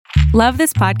Love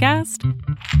this podcast?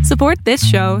 Support this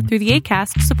show through the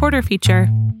Acast supporter feature.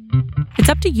 It's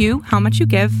up to you how much you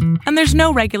give, and there's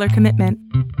no regular commitment.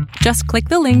 Just click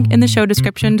the link in the show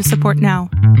description to support now.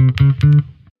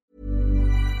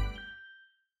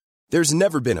 There's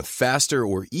never been a faster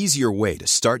or easier way to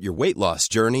start your weight loss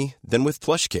journey than with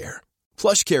PlushCare.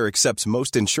 PlushCare accepts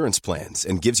most insurance plans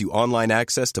and gives you online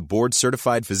access to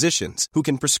board-certified physicians who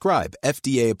can prescribe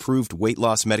FDA-approved weight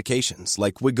loss medications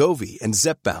like Wegovy and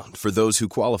Zepbound for those who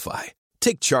qualify.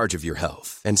 Take charge of your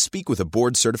health and speak with a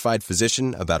board-certified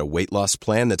physician about a weight loss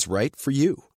plan that's right for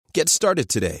you. Get started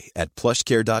today at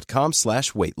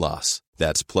plushcare.com/weight loss.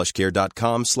 That's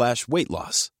plushcare.com/weight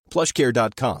loss.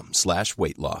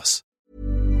 plushcare.com/weight loss.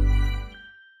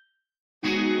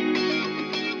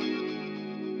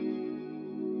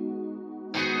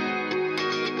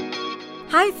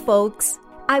 Hi folks,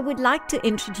 I would like to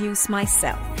introduce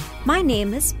myself. My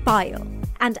name is Payal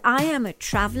and I am a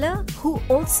traveler who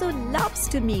also loves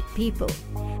to meet people.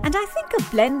 And I think a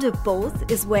blend of both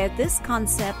is where this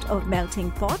concept of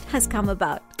Melting Pot has come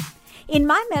about. In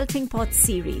my Melting Pot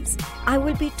series, I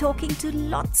will be talking to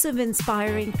lots of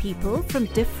inspiring people from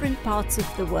different parts of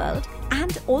the world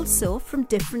and also from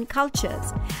different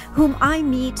cultures, whom I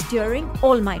meet during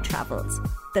all my travels.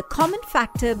 The common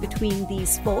factor between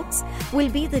these folks will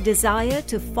be the desire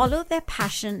to follow their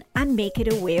passion and make it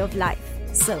a way of life.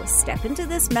 So step into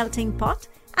this melting pot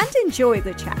and enjoy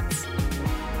the chats.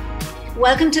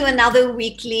 Welcome to another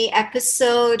weekly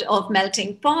episode of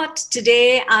Melting Pot.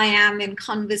 Today I am in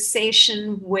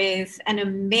conversation with an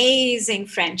amazing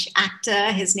French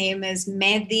actor. His name is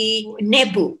Mehdi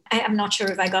Nebou. I'm not sure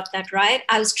if I got that right.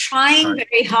 I was trying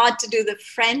very hard to do the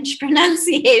French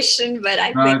pronunciation, but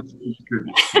I think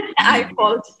I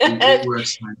faltered.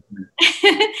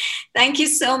 Thank you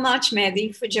so much,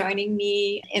 Mehdi, for joining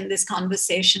me in this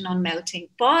conversation on Melting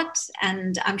Pot.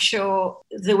 And I'm sure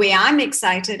the way I'm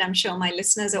excited, I'm sure my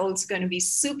listeners are also going to be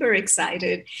super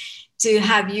excited to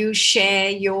have you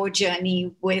share your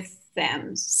journey with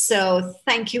them. So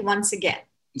thank you once again.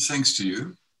 Thanks to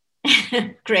you.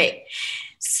 Great.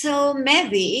 So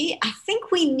Mehdi, I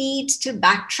think we need to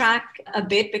backtrack a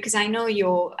bit because I know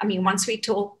once we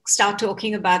start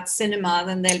talking about cinema,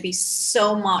 then there'll be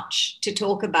so much to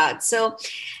talk about. So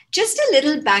just a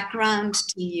little background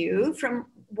to you. From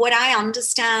what I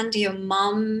understand, your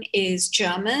mom is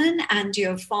German and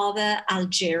your father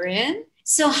Algerian.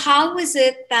 So how was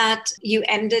it that you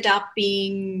ended up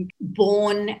being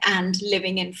born and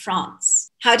living in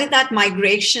France? How did that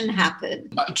migration happen?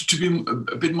 To be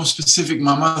a bit more specific,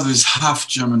 my mother is half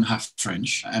German, half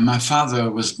French. And my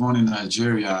father was born in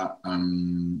Algeria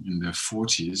in the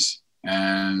 40s.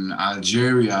 And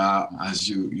Algeria, as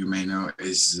you may know,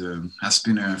 has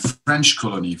been a French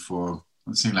colony for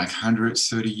something like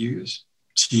 130 years,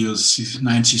 till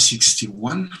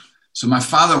 1961. So my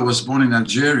father was born in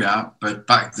Algeria, but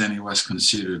back then it was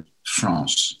considered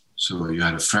France. So you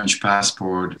had a French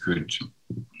passport, you could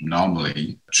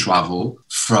normally travel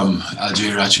from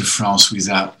Algeria to France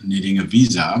without needing a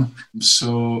visa.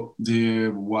 So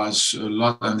there was a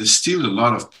lot, and there's still a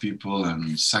lot of people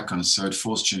in second, third,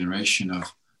 fourth generation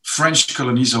of French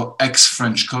colonies or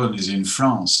ex-French colonies in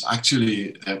France.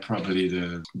 Actually, they're probably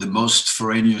the most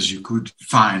foreigners you could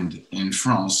find in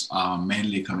France are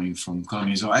mainly coming from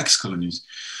colonies or ex-colonies.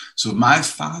 So my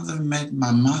father met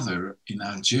my mother in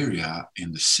Algeria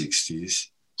in the 60s.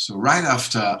 So right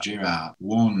after Algeria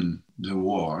won the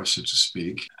war, so to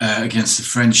speak, against the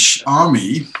French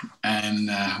army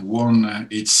and won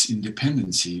its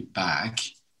independence back.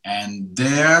 And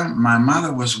there, my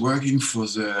mother was working for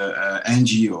the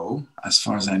NGO, as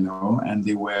far as I know, and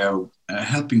they were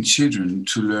helping children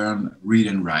to learn read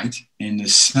and write in the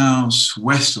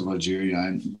southwest of Algeria.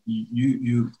 And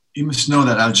you must know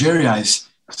that Algeria is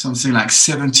something like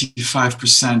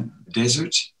 75%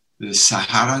 desert, the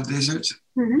Sahara Desert.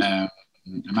 Mm-hmm.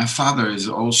 My father is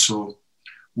also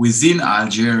within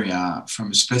Algeria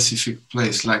from a specific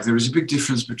place. Like there is a big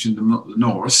difference between the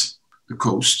north, the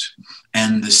coast,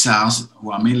 and the south,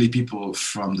 who are mainly people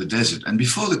from the desert. And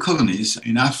before the colonies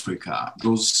in Africa,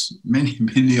 those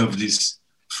many of these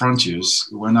frontiers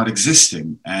were not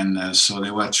existing. And so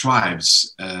there were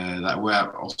tribes that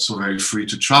were also very free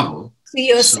to travel. So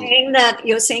you're saying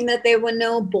that there were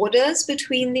no borders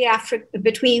between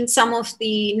between some of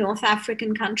the North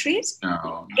African countries?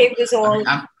 No. It was all...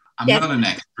 I'm not an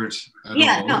expert at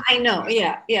all. No, I know.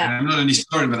 Yeah. And I'm not an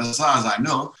historian, but as far as I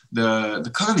know,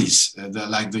 the colonies,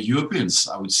 like the Europeans,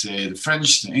 I would say, the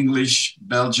French, the English,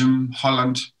 Belgium,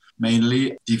 Holland,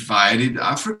 mainly divided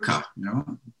Africa.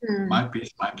 My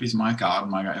piece, my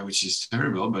card, which is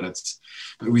terrible. But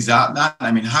without that,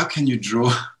 I mean, how can you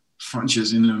draw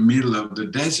frontiers in the middle of the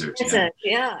desert.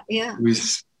 Yeah.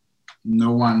 With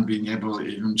no one being able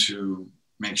even to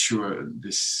make sure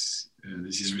this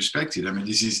is respected. I mean,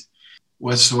 this is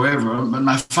whatsoever. But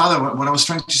my father, what I was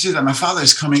trying to say is that my father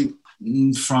is coming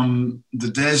from the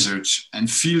desert and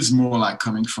feels more like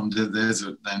coming from the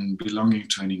desert than belonging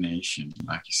to any nation.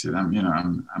 Like you said,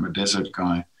 I'm a desert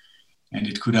guy, and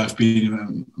it could have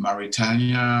been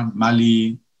Mauritania,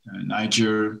 Mali,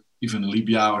 Niger, even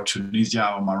Libya or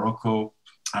Tunisia or Morocco.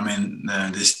 I mean,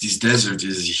 this desert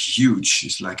is huge.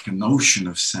 It's like an ocean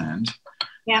of sand.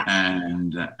 Yeah.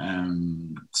 And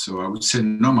so I would say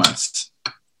nomads.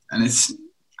 And it's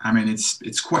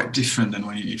quite different than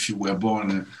if you were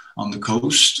born on the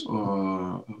coast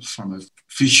or from a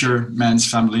fisherman's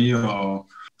family or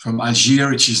from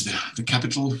Algiers, which is the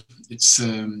capital. It's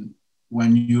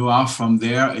when you are from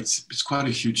there, it's quite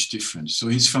a huge difference. So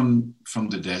he's from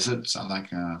the desert, so like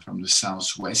from the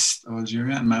southwest of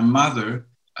Algeria. And my mother,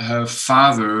 her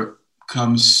father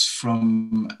comes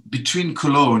from between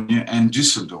Cologne and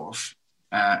Düsseldorf.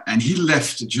 And he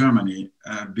left Germany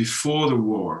before the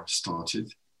war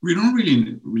started. We don't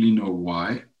really know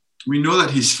why. We know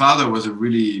that his father was a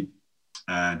really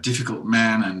difficult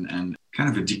man and kind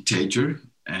of a dictator.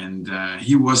 And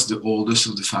he was the oldest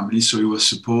of the family, so he was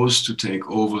supposed to take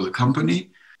over the company.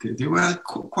 They were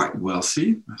quite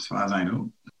wealthy, as far as I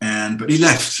know. But he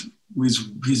left with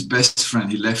his best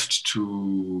friend. He left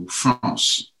to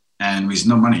France and with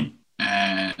no money.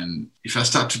 And if I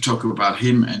start to talk about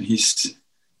him and his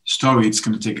story, it's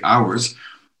going to take hours.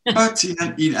 But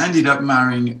he ended up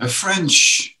marrying a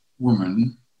French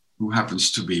woman who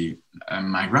happens to be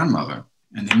my grandmother.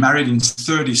 And they married in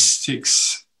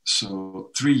 1936,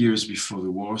 so 3 years before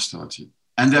the war started.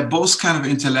 And they're both kind of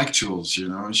intellectuals, you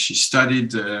know. She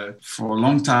studied for a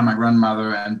long time, my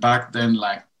grandmother. And back then,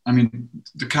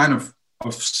 the kind of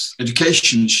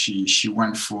education she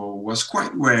went for was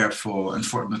quite rare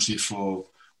unfortunately, for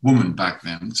women back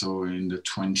then. So in the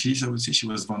 20s, I would say. She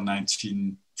was born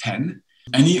 1910.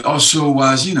 And he also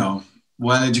was,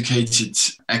 well-educated,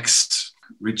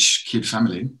 ex-rich kid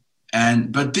family.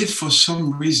 But for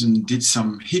some reason, did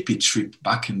some hippie trip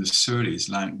back in the 30s,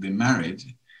 like they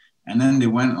married. And then they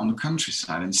went on the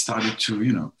countryside and started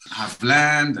to, have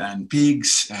land and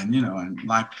pigs and,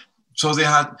 so they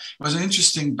had, it was an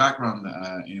interesting background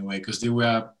in a way, because they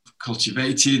were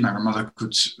cultivated. My grandmother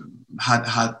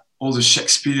had all the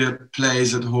Shakespeare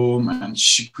plays at home, and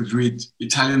she could read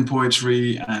Italian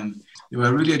poetry, and they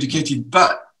were really educated,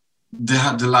 but they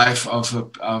had the life of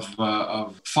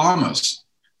farmers.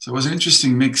 So it was an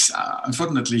interesting mix.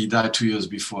 Unfortunately, he died 2 years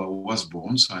before I was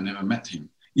born, so I never met him.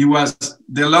 It was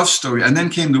their love story. And then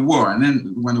came the war. And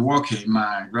then when the war came,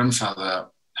 my grandfather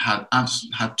had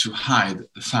to hide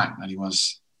the fact that he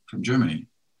was from Germany,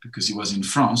 because he was in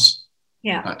France,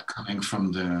 but coming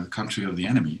from the country of the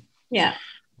enemy. Yeah.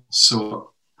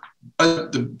 So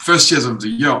the first years of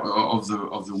the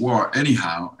war,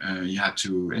 anyhow, he had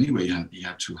to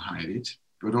hide it.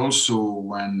 But also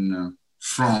when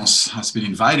France has been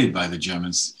invaded by the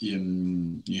Germans,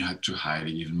 he had to hide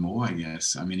it even more, I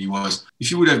guess. I mean, if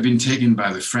he would have been taken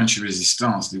by the French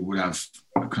resistance, they would have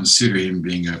considered him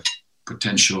being a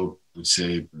potential, I would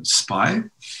say, spy.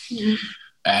 Mm-hmm.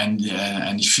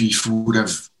 And if he would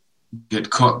have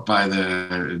get caught by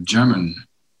the German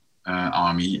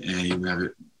army, he would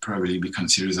have probably be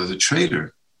considered as a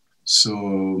traitor.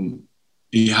 So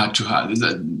he had to hide.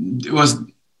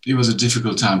 It was a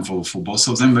difficult time for both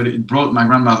of them, but it brought my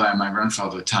grandmother and my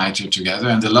grandfather tighter together.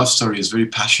 And the love story is very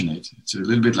passionate. It's a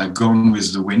little bit like Gone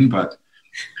with the Wind, but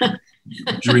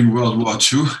during World War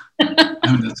II.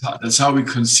 I mean, that's how we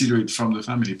consider it from the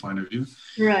family point of view.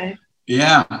 Right.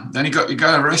 Yeah. Then he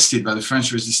got arrested by the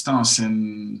French resistance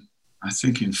in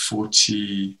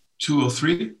 1942 or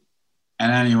 43.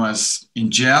 And then he was in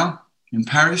jail in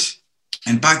Paris.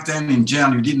 And back then in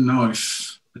jail, you didn't know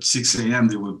if at 6 a.m.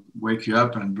 they would wake you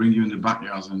up and bring you in the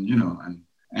backyard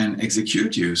and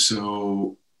execute you.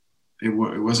 So it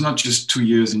was not just 2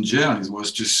 years in jail. It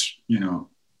was just,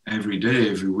 every day,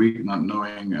 every week, not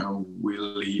knowing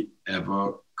will he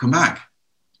ever come back.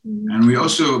 Mm-hmm. And we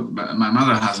also, my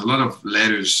mother has a lot of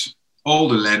letters, all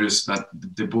the letters that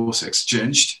they both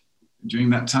exchanged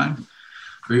during that time.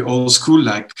 Very old school,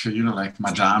 like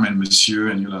Madame and Monsieur,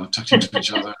 and talking to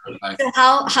each other. So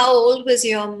how old was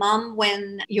your mom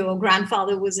when your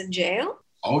grandfather was in jail?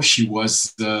 Oh, she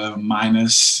was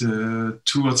minus 2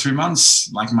 or 3 months.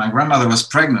 Like my grandmother was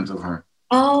pregnant of her.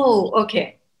 Oh,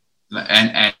 okay.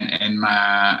 And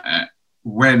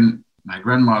when my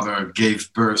grandmother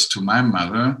gave birth to my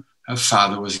mother, her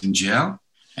father was in jail,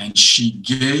 And she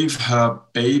gave her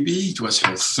baby, it was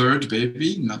her third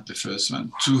baby, not the first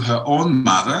one, to her own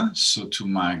mother, so to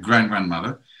my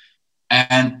grandmother,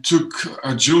 and took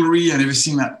her jewelry and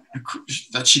everything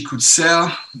that she could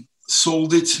sell,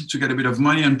 sold it to get a bit of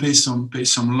money and pay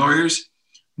some lawyers,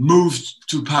 moved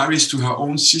to Paris to her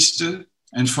own sister,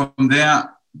 and from there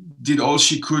did all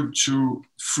she could to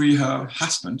free her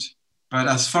husband. But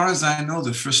as far as I know,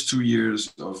 the first 2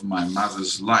 years of my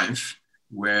mother's life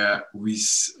were with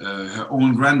her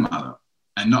own grandmother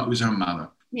and not with her mother.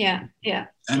 Yeah.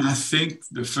 And I think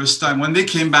the first time when they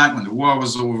came back, when the war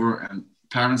was over and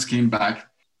parents came back,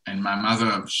 and my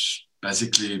mother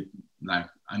basically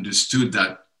understood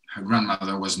that her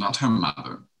grandmother was not her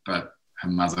mother, but her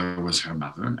mother was her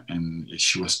mother, and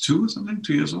she was 2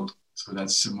 years old. So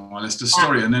that's more or less the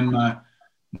story. And then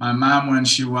my mom, when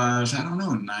she was,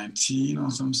 19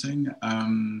 or something,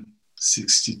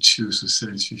 62, so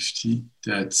 750,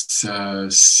 that's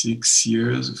 6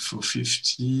 years for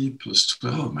 50 plus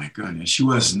 12. Oh my God, yeah, she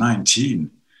was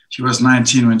 19. She was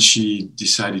 19 when she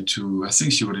decided I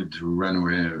think she wanted to run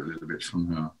away a little bit from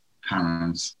her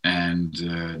parents and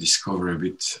discover a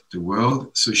bit the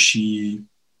world. So she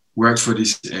worked for an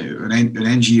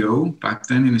NGO back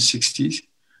then in the 60s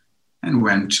and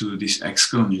went to this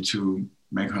ex-colony to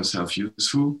make herself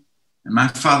useful. And my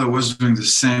father was doing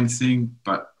the same thing,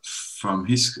 but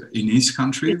in his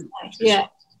country. Yeah.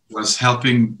 Was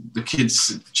helping the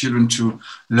children to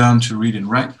learn to read and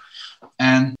write.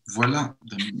 And voila.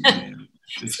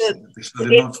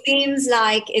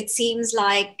 It seems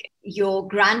like your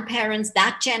grandparents,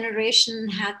 that generation,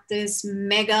 had this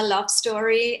mega love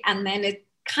story, and then it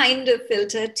kind of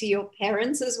filtered to your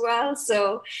parents as well.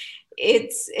 So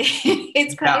it's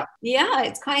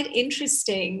quite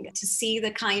interesting to see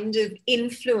the kind of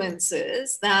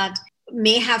influences that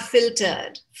may have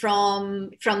filtered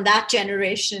from that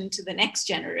generation to the next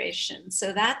generation.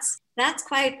 So that's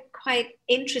quite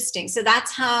interesting. So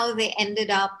that's how they ended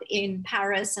up in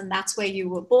Paris, and that's where you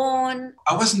were born.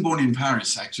 I wasn't born in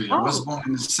Paris, actually. I was born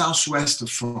in the southwest of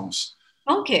France.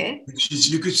 Okay.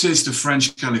 You could say it's the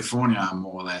French California,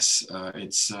 more or less.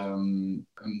 It's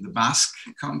the Basque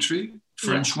country,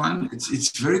 French one.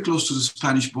 It's very close to the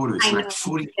Spanish border. It's like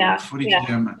 40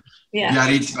 kilometers.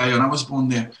 Biarritz, Bayonne. I was born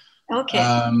there. Okay.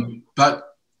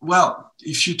 But, well,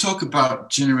 if you talk about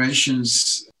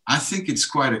generations, I think it's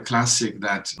quite a classic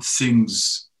that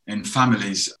things in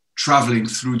families traveling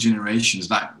through generations,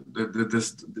 like the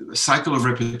cycle of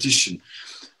repetition.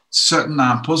 Certain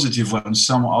are positive ones,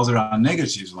 some other are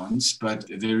negative ones, but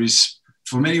there is,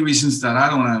 for many reasons that I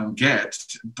don't get,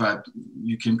 but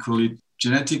you can call it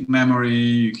genetic memory,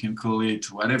 you can call it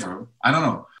whatever. I don't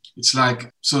know. It's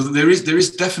like, so there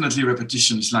is definitely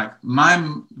repetition. It's like my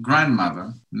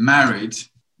grandmother married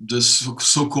the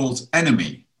so-called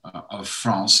enemy of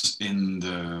France in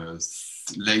the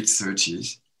late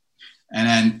 30s, and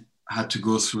then had to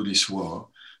go through this war,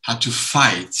 had to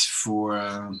fight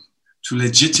to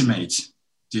legitimate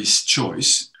this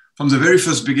choice from the very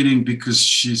first beginning, because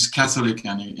she's Catholic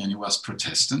and he was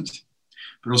Protestant,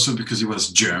 but also because he was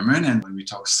German. And when we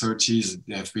talk 30s,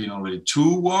 there have been already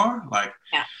 2 wars, like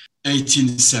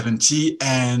 1870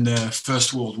 and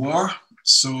First World War.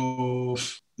 So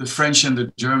the French and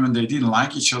the German, they didn't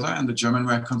like each other, and the German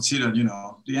were considered,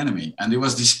 the enemy. And there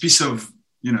was this piece of,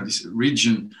 this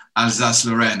region,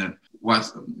 Alsace-Lorraine,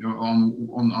 was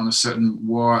on a certain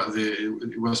war,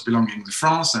 it was belonging to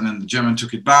France, and then the German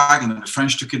took it back, and then the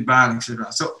French took it back,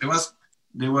 etc. So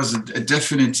there was a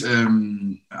definite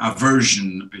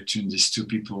aversion between these two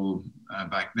people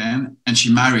back then, and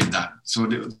she married that.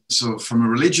 So from a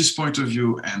religious point of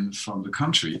view and from the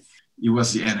country, he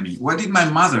was the enemy. What did my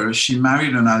mother? She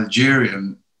married an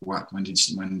Algerian.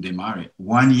 When they married?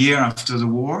 1 year after the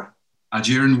war,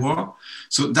 Algerian war.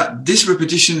 So that this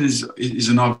repetition is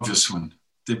an obvious one.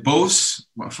 They both,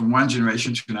 from one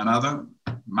generation to another,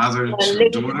 mother to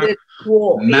daughter,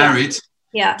 married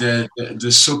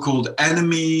the so-called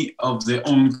enemy of their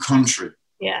own country.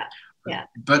 Yeah.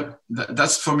 But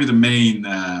that's for me the main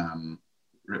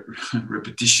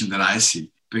repetition that I see,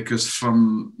 because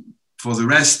for the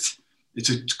rest, it's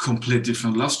a complete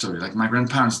different love story. Like my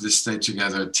grandparents, they stayed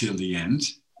together till the end,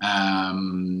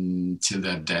 till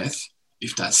their death.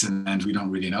 If that's an end, we don't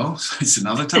really know. It's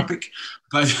another topic.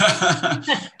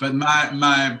 But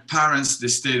my parents, they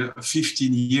stayed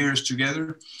 15 years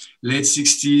together, late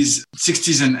 60s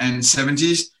and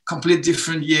 70s, complete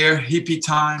different year, hippie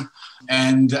time.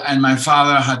 And my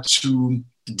father had to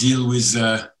deal with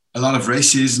a lot of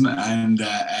racism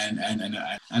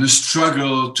and a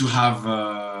struggle to have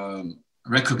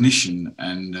recognition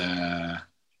and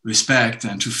respect,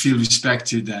 and to feel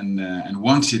respected and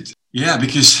wanted Yeah,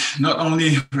 because not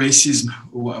only racism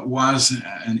was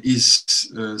and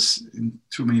is in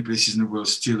too many places in the world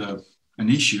still an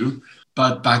issue,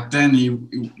 but back then he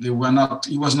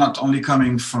was not only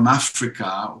coming from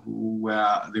Africa,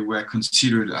 where they were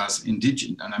considered as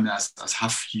indigenous, and I mean as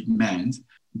half human,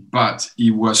 but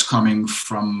he was coming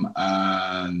from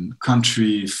a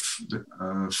country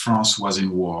France was in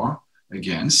war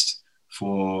against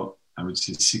for, I would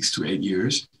say, 6 to 8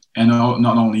 years, and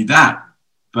not only that,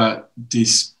 but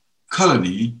this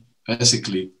colony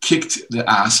basically kicked the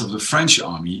ass of the French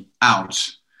army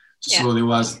out. So there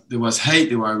was hate,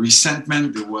 there was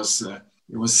resentment, there was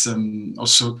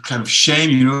also kind of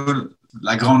shame, you know,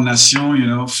 la grande nation, you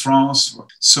know, France.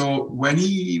 So when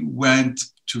he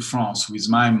went to France with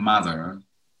my mother,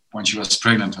 when she was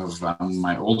pregnant of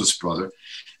my oldest brother,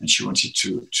 and she wanted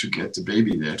to get the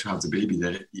baby there, to have the baby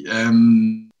there,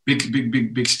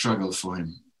 big struggle for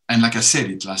him. And like I said,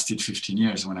 it lasted 15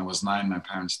 years. When I was 9, my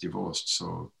parents divorced.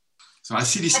 So I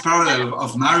see this parallel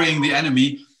of marrying the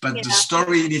enemy, but the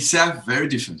story in itself, very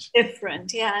different.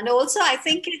 Different, yeah. And also I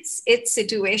think it's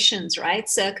situations, right?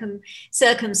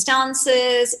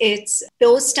 Circumstances, it's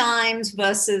those times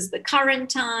versus the current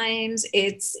times.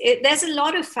 There's a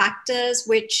lot of factors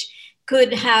which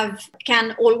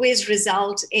can always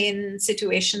result in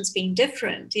situations being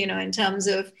different, you know, in terms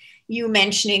of you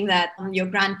mentioning that your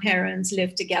grandparents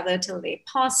lived together till they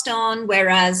passed on,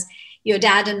 whereas your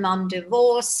dad and mom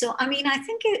divorced. So, I mean, I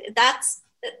think that's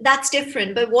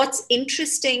different. But what's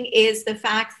interesting is the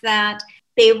fact that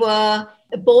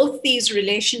both these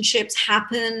relationships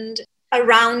happened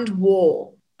around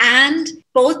war. And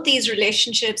both these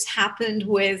relationships happened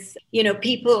with, you know,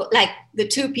 people, like the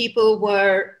two people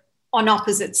were on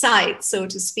opposite sides, so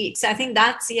to speak. So I think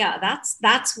that's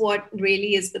what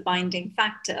really is the binding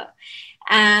factor.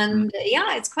 And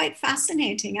it's quite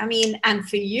fascinating. I mean, and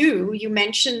for you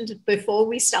mentioned before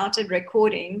we started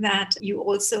recording that you've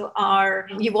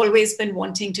always been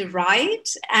wanting to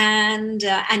write, and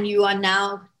you are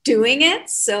now doing it.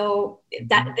 So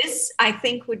that this, I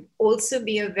think, would also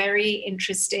be a very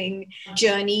interesting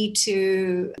journey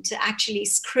to actually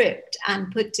script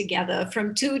and put together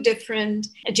from two different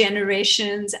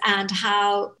generations, and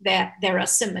how there are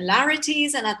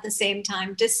similarities and at the same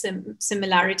time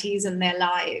dissimilarities in their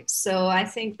lives. So I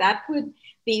think that would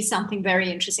be something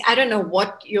very interesting. I don't know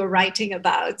what you're writing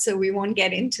about, so we won't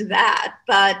get into that.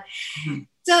 But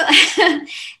so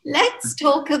let's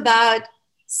talk about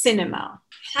cinema.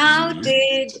 How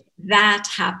did that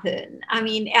happen? I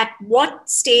mean, at what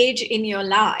stage in your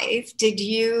life did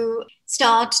you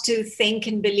start to think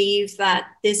and believe that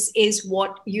this is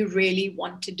what you really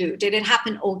want to do? Did it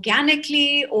happen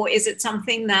organically, or is it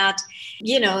something that,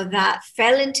 you know, that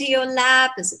fell into your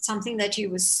lap? Is it something that you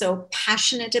were so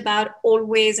passionate about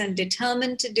always and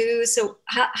determined to do? So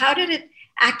how did it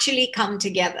actually come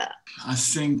together? I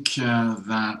think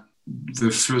that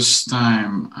the first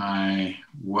time I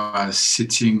was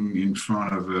sitting in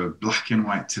front of a black and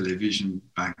white television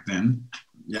back then,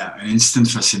 an instant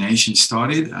fascination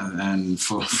started, and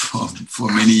for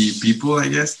many people, I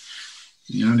guess,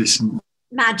 you know, this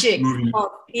magic,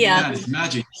 this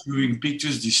magic, moving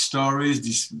pictures, these stories,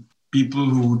 these people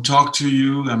who talk to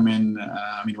you. I mean,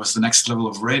 it was the next level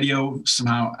of radio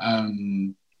somehow.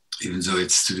 Even though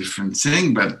it's two different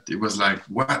things, but it was like,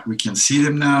 what? We can see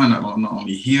them now, and not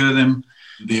only hear them.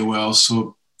 There were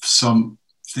also some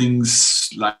things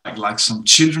like some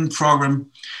children program.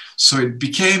 So it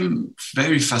became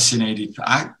very fascinating.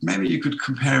 Maybe you could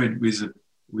compare it with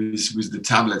the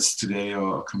tablets today,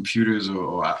 or computers,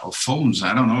 or phones.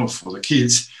 I don't know, for the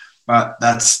kids, but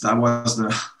that was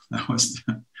the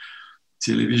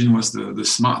television was the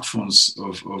smartphones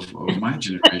of my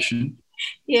generation.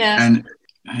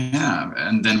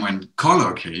 And then when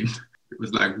color came, it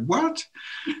was like, what?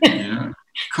 You know,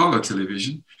 color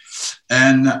television.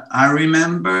 And I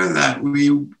remember that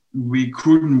we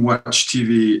couldn't watch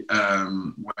TV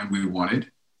when we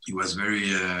wanted. It was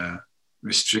very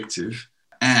restrictive.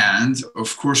 And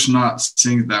of course, not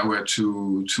things that were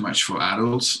too much for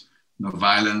adults, no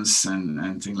violence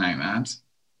and things like that.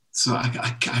 So I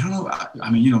don't know. I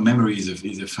mean, you know, memory is a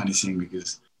funny thing,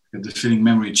 because the feeling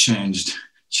memory changes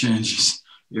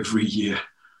every year.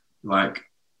 Like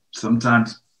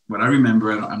sometimes what I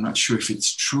remember, I'm not sure if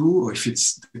it's true or if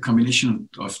it's a combination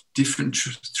of different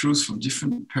truths from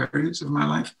different periods of my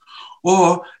life,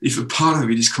 or if a part of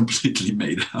it is completely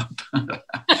made up.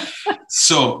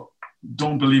 So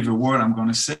don't believe a word I'm going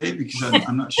to say, because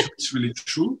I'm not sure it's really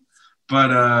true.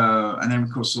 But and then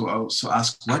of course, so I also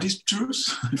ask, what is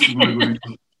truth? If you want to go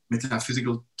into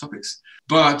metaphysical topics.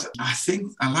 But I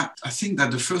think that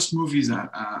the first movies that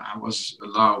I was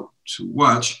allowed to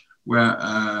watch were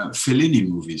Fellini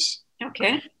movies.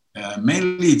 Okay.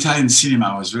 Mainly Italian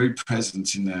cinema was very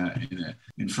present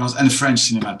in France, and French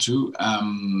cinema too.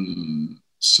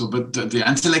 But the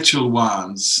intellectual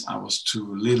ones, I was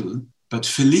too little. But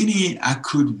Fellini, I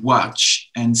could watch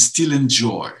and still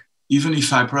enjoy. Even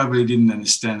if I probably didn't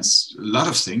understand a lot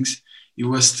of things, it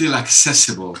was still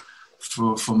accessible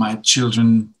for my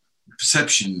children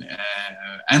perception.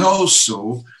 And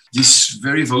also this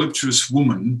very voluptuous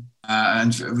woman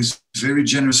and with very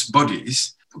generous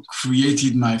bodies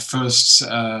created my first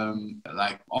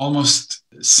almost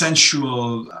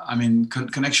sensual,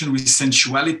 connection with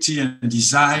sensuality and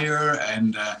desire,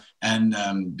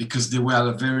 and because they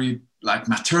were very like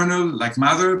maternal, like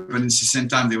mother, but at the same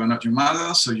time they were not your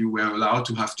mother, so you were allowed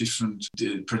to have different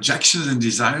projections and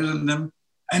desires on them.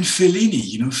 And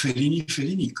Fellini,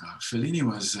 Fellini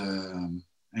was,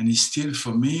 and he's still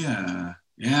for me, an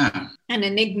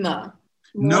enigma.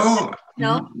 No.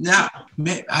 Yeah,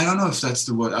 I don't know if that's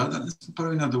the word. That's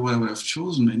probably not the word I would have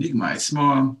chosen. Enigma.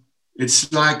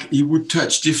 It's like he would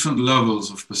touch different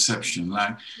levels of perception.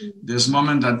 Like there's a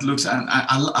moment that looks, and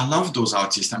I love those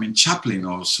artists. I mean, Chaplin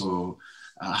also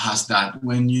has that.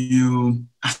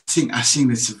 I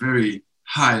think it's a very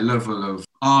high level of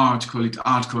art, call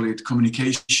it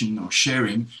communication or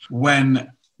sharing. When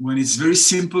it's very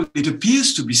simple, it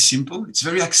appears to be simple. It's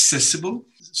very accessible,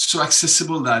 so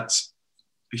accessible that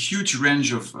a huge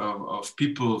range of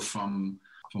people from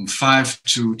 5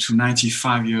 to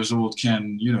 95 years old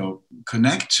can,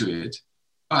 connect to it.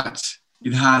 But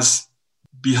it has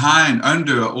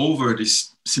over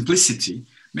this simplicity,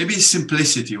 maybe it's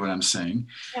simplicity what I'm saying,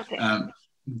 okay.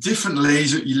 Different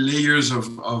layers of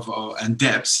and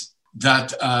depths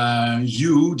that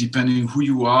you, depending who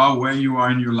you are, where you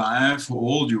are in your life, how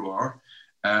old you are,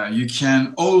 you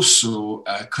can also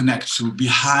connect to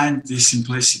behind this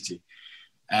simplicity.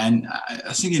 And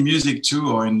I think in music too,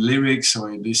 or in lyrics,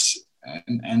 or in this,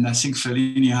 and I think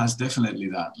Fellini has definitely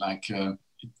that. Like it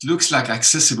looks like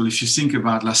accessible if you think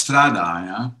about La Strada.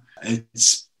 Yeah?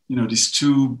 It's these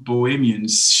two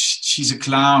bohemians. She's a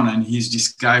clown, and he's this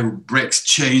guy who breaks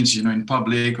chains, in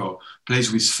public or plays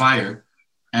with fire,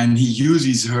 and he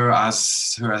uses her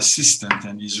as her assistant,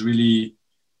 and he's really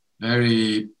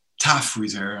very tough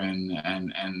with her, and.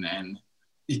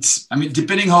 It's,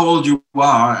 depending how old you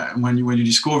are, when you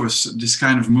discover this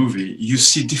kind of movie, you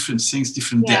see different things,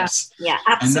 different depths. Yeah,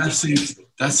 absolutely.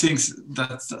 And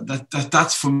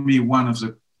that's for me one of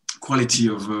the quality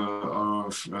of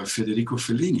Federico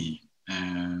Fellini,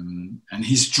 and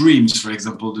his dreams. For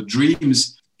example, the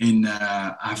dreams in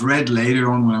I've read later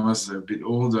on when I was a bit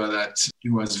older that he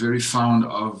was very fond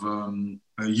of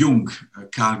Jung,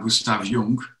 Carl Gustav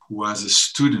Jung, who was a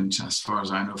student, as far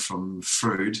as I know, from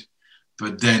Freud.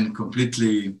 But then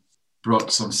completely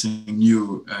brought something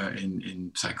new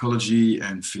in psychology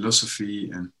and philosophy.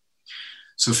 And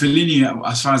so Fellini,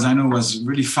 as far as I know, was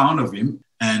really fond of him.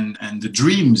 And the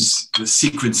dreams, the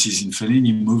sequences in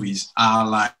Fellini movies are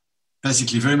like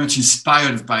basically very much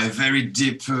inspired by a very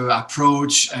deep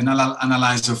approach and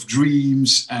analysis of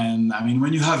dreams. And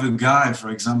when you have a guy, for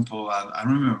example, I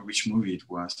don't remember which movie it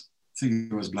was. I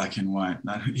think it was Black and White.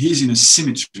 Now, he's in a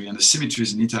cemetery, and the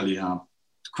cemeteries in Italy are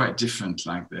quite different,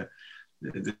 like they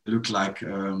look like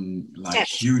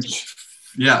huge,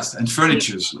 yes, and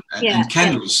furnitures and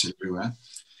candles everywhere.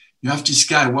 You have this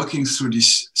guy walking through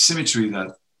this cemetery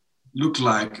that look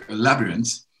like a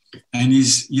labyrinth, and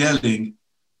he's yelling,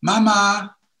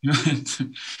 "Mama!"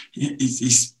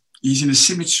 He's in a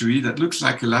cemetery that looks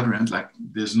like a labyrinth, like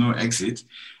there's no exit,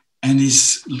 and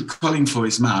he's calling for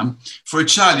his mom. For a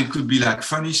child, it could be like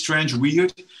funny, strange,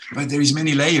 weird. But there is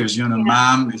many layers,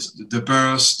 mom is the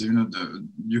birth,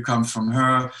 you come from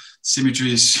her.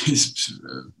 Cemetery is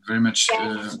very much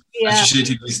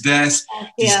associated with death.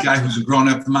 This guy who's a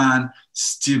grown-up man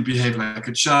still behaves like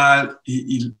a child.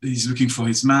 He's looking for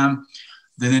his mom.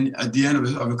 Then at the end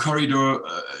of a corridor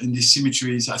in this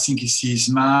cemetery, I think he sees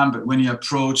his mom, but when he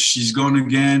approaches, she's gone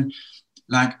again.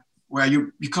 Like, where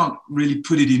you can't really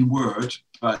put it in word,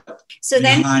 but so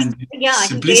behind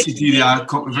simplicity, they are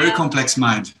very complex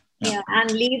mind. Yeah, and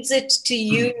leaves it to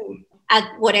you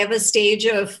at whatever stage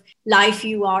of life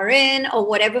you are in, or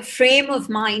whatever frame of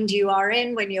mind you are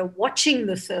in when you're watching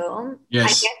the film. Yes. I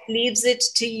guess leaves it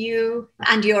to you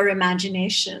and your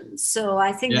imagination. So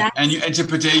I think that, and your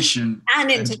interpretation and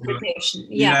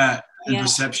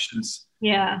perceptions.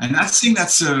 Yeah, and I think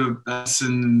that's a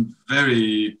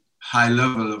very high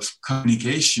level of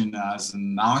communication as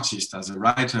an artist, as a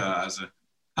writer, as a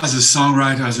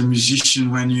songwriter, as a musician,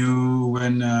 when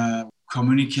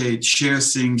communicate, share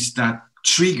things that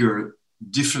trigger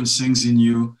different things in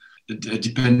you.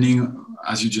 depending,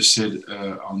 as you just said,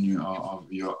 on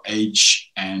your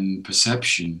age and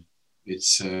perception.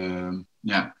 It's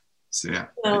yeah. So yeah,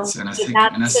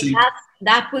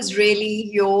 that was really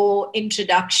your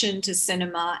introduction to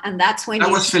cinema, and that's when that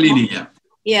was Fellini.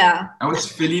 Yeah, I was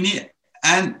Fellini,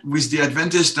 and with the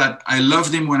advantage that I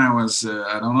loved him when I was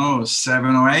I don't know,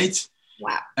 7 or 8.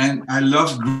 Wow. And I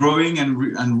loved growing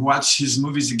and watch his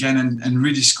movies again and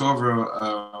rediscover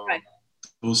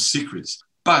those secrets.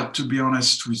 But to be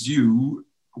honest with you,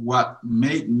 what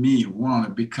made me want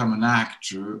to become an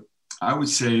actor, I would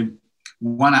say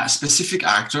one specific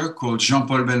actor called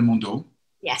Jean-Paul Belmondo.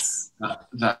 Yes.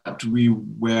 That we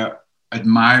were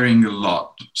admiring a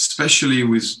lot, especially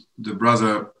with the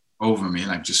brother over me,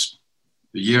 like just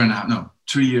 2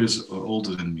 years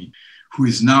older than me, who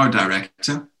is now a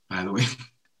director, by the way.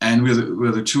 And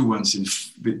we're the two ones in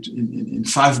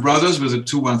Five Brothers. We're the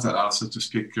two ones that are, so to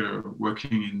speak,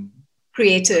 working in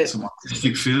creative, some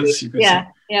artistic fields. You could say.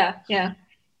 Yeah.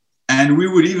 And we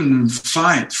would even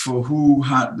fight for who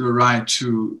had the right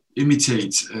to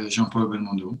imitate Jean-Paul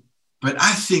Belmondo. But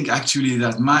I think actually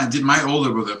that my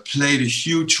older brother played a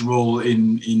huge role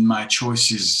in my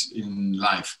choices in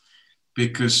life,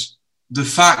 because the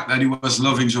fact that he was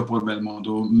loving Jean-Paul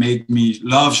Belmondo made me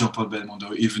love Jean-Paul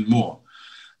Belmondo even more.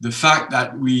 The fact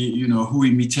that who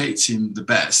imitates him the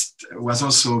best was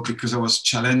also because I was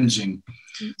challenging.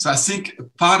 So I think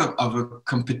part of a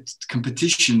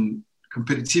competitivity,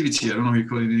 I don't know how you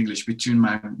call it in English, between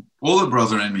my older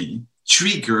brother and me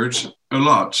triggered a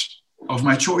lot of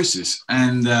my choices.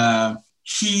 And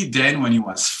he then, when he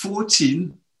was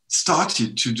 14,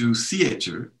 started to do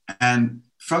theater. And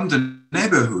from the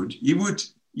neighborhood,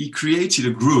 he created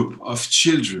a group of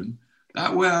children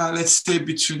that were, let's say,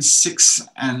 between 6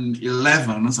 and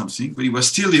 11 or something, but he was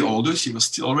still the oldest. He was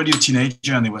still already a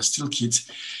teenager and they were still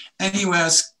kids. And he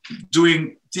was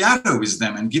doing theater with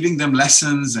them and giving them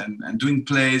lessons and doing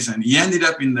plays. And he ended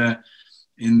up in the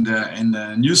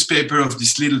newspaper of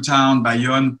this little town,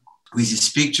 Bayonne, with his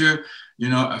picture,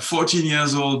 a 14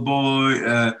 years old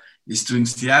boy is doing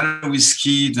theater with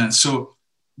kids. And so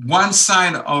one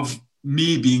side of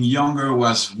me being younger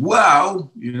was,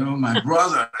 wow, my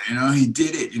brother, he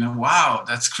did it, wow,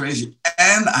 that's crazy.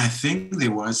 And I think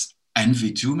there was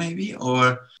envy too, maybe,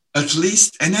 or at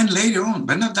least, and then later on,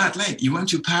 but not that late, he went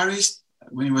to Paris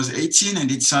when he was 18 and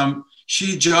did some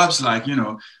shitty jobs like,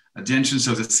 at the entrance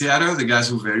of the theater, the guys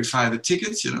who verify the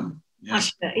tickets,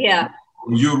 Yes. Yeah.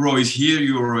 Euro is here,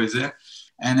 Euro is there.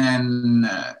 And then,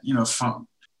 from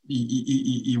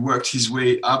he worked his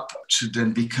way up to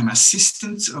then become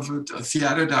assistant of a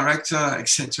theater director,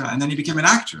 etc. And then he became an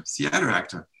actor, theater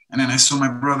actor. And then I saw my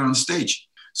brother on stage.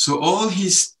 So all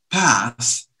his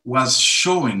past was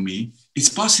showing me it's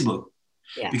possible.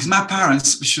 Yeah. Because my parents,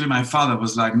 especially my father,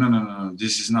 was like, no,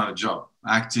 this is not a job.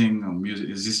 Acting or music,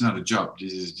 this is not a job.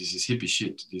 This is hippie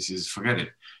shit. Forget it.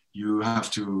 You have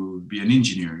to be an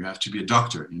engineer. You have to be a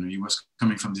doctor. He was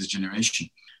coming from this generation.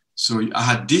 So I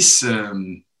had this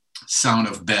sound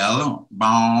of bell,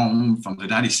 boom, from the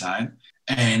daddy side.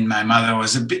 And my mother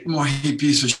was a bit more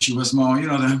hippie, so she was more,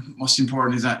 the most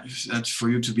important is that for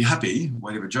you to be happy,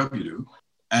 whatever job you do.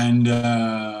 And,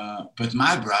 but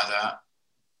my brother,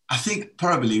 I think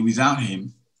probably without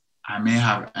him, I may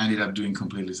have ended up doing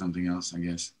completely something else, I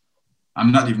guess.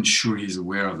 I'm not even sure he's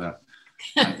aware of that.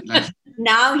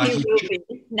 Now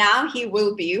he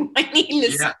will be when he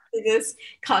listens to this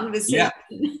conversation.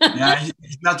 Yeah,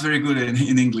 he's not very good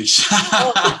in English.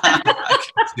 I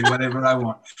can say whatever I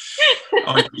want.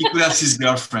 He could ask his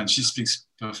girlfriend. She speaks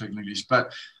perfect English.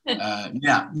 But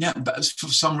but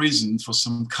for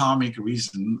some karmic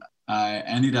reason, I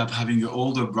ended up having an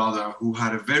older brother who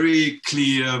had a very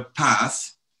clear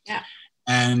path. Yeah.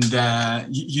 And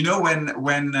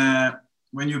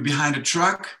when you're behind a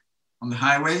truck on the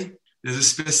highway, there's a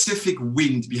specific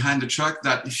wind behind the truck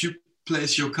that if you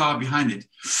place your car behind it,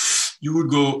 you would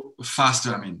go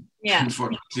faster.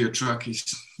 Unfortunately, a truck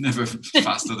is never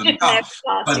faster than a car.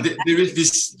 But there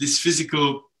is this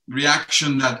physical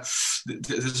reaction that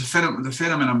there's the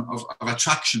phenomenon of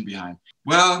attraction behind.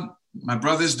 Well, my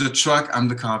brother's the truck, I'm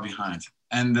the car behind.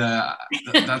 And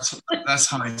that's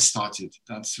how it started.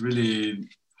 That's really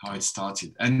how it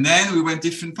started. And then we went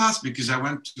different paths because I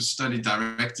went to study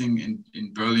directing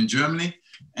in Berlin, Germany.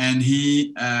 And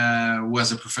he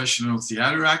was a professional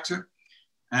theater actor.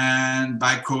 And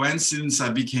by coincidence, I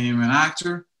became an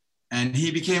actor and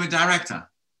he became a director.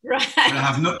 Right. But I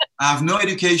have no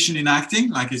education in acting,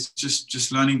 like it's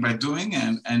just learning by doing,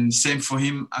 and same for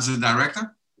him as a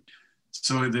director.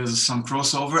 So there's some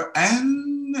crossover,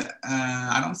 and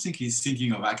I don't think he's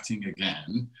thinking of acting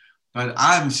again, but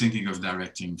I'm thinking of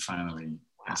directing finally.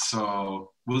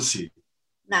 So we'll see.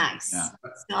 Nice. Yeah.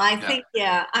 So I think,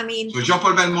 I mean... So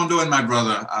Jean-Paul Belmondo and my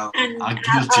brother are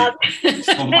guilty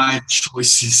for my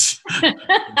choices.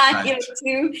 Your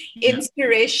two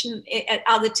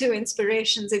are the two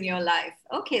inspirations in your life.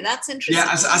 Okay, that's interesting.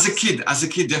 Yeah, as a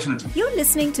kid, definitely. You're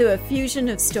listening to a fusion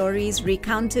of stories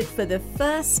recounted for the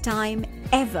first time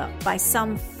ever by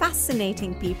some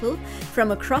fascinating people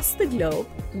from across the globe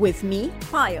with me,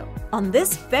 Payal, on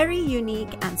this very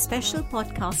unique and special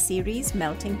podcast series,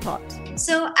 Melting Pot.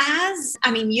 So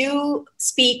you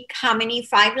speak how many?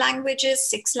 5 languages,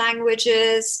 6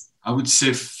 languages? I would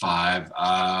say 5.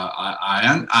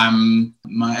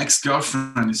 My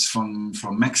ex-girlfriend is from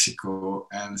Mexico,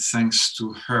 and thanks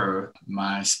to her,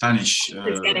 my Spanish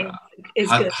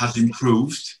has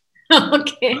improved.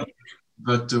 Okay.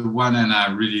 But one, and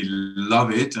I really love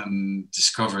it, and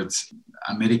discovered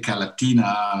America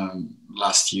Latina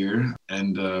last year,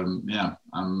 and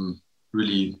I'm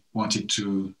really wanted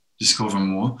to discover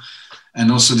more,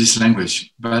 and also this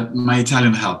language. But my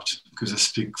Italian helped, because I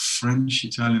speak French,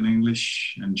 Italian,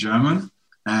 English, and German,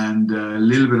 and a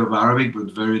little bit of Arabic,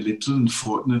 but very little,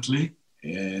 unfortunately,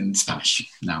 and Spanish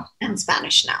now.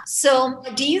 So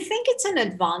do you think it's an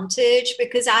advantage?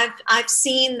 Because I've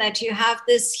seen that you have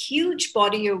this huge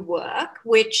body of work,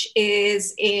 which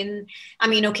is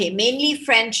mainly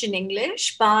French and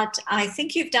English, but I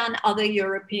think you've done other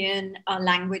European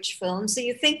language films. So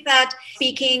you think that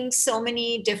speaking so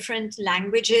many different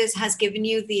languages has given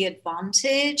you the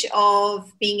advantage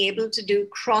of being able to do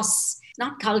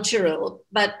not cultural,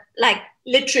 but like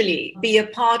literally be a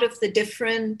part of the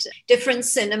different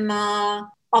cinema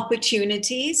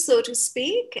opportunities, so to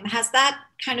speak? Has that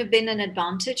kind of been an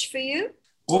advantage for you?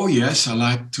 Oh, yes, I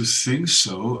like to think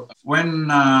so. When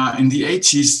in the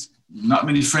 80s, not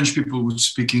many French people would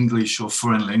speak English or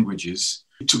foreign languages.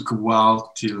 It took a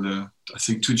while till, I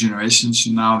think, 2 generations.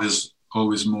 Now there's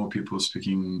always more people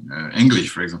speaking English,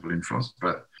 for example, in France,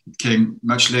 but it came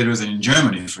much later than in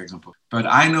Germany, for example. But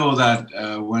I know that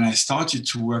when I started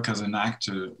to work as an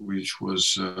actor, which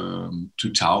was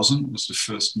 2000, was the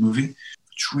first movie,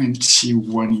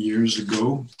 21 years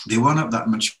ago, there were not that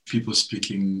much people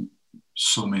speaking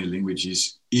so many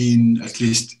languages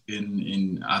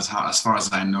as far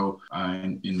as I know,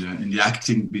 in the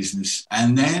acting business.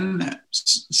 And then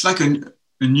it's like a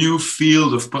new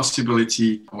field of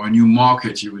possibility, or a new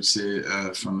market, you would say,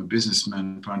 from a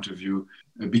businessman point of view,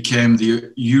 became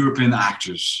the European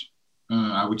actors.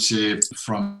 I would say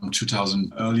from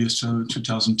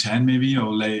 2010 maybe,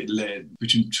 or late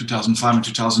between 2005 and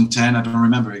 2010. I don't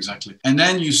remember exactly. And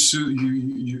then you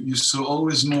saw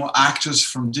always more actors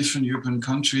from different European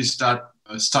countries that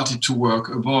started to work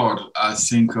abroad. I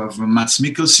think of Mads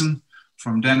Mikkelsen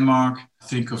from Denmark. I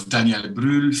think of Daniel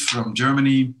Brühl from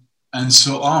Germany, and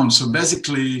so on. So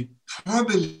basically,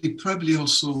 probably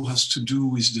also has to do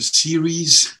with the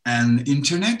series and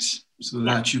internet, so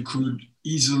that you could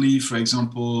easily, for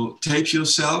example, tape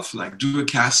yourself, like do a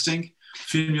casting,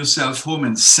 film yourself home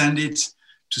and send it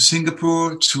to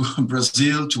Singapore, to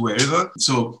Brazil, to wherever.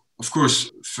 So, of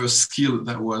course, first skill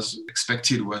that was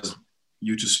expected was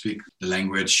you to speak the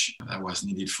language that was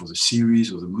needed for the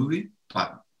series or the movie.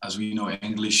 But as we know,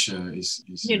 English is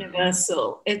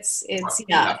universal. It's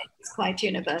quite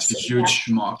universal. It's a huge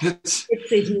market.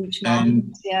 It's a huge market,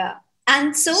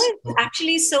 And so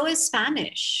is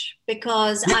Spanish,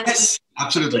 because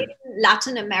absolutely. In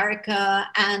Latin America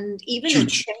and even in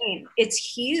Spain, it's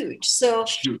huge. So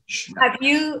huge. Have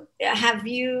you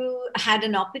had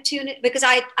an opportunity? Because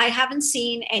I haven't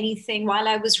seen anything while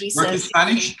I was researching. Work in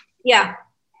Spanish? Yeah.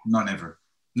 No, never.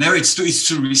 No, it's too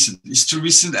recent. It's too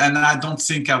recent, and I don't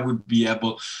think I would be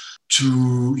able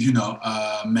to,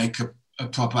 make a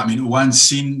proper. I mean, one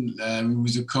scene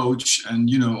with a coach, and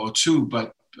or 2,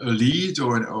 but a lead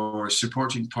or a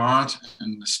supporting part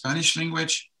in the Spanish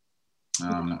language.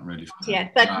 I'm not ready for that. Yeah,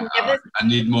 but I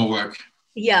need more work.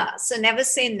 Yeah, so never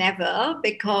say never,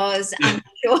 because I'm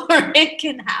sure it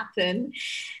can happen.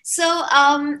 So,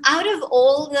 out of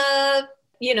all the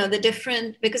the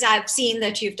different, because I've seen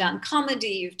that you've done comedy,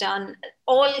 you've done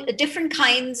all different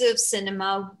kinds of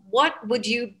cinema. What would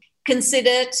you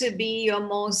consider to be your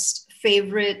most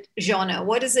favorite genre?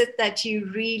 What is it that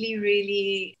you really,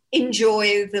 really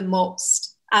enjoy the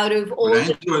most out of all?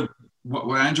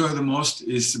 What I enjoy the most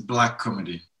is black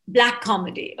comedy. Black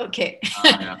comedy, okay.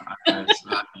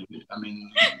 I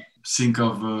mean, think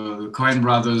of the Coen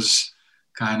Brothers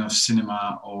kind of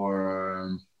cinema,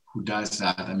 or who does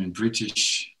that? I mean,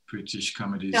 British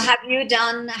comedies. So have you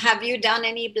done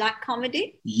any black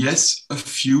comedy? Yes, a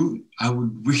few. I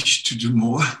would wish to do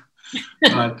more.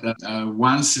 But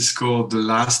once is called The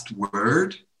Last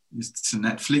Word. It's a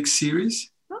Netflix series.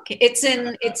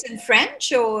 Okay. It's in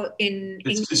French or in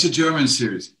English? It's a German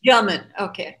series. German.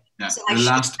 Okay. Yeah. So The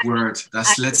Last Word.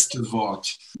 That's Letzte Wort.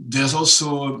 There's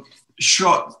also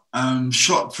short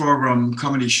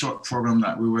comedy short program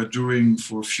that we were doing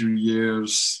for a few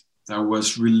years that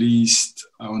was released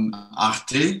on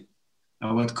Arte.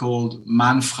 That was called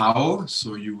Man Frau.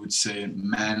 So you would say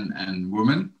man and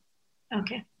woman.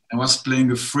 Okay. I was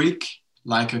playing a freak,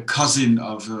 like a cousin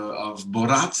of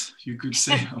Borat, you could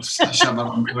say, of Sacha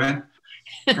Baron Cohen,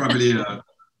 probably a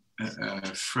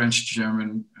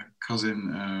French-German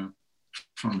cousin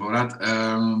from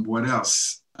Borat. What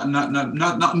else?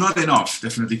 Not enough,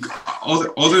 definitely.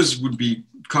 Others would be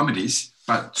comedies,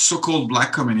 but so-called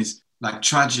black comedies, like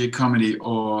tragic comedy,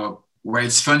 or where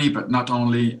it's funny, but not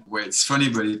only where it's funny,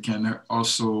 but it can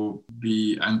also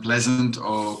be unpleasant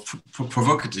or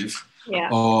provocative. Yeah.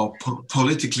 Or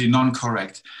politically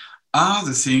non-correct, are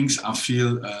the things I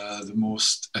feel the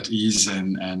most at ease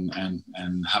and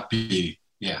happy.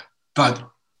 Yeah. But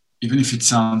even if it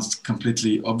sounds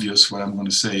completely obvious what I'm going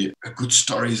to say, a good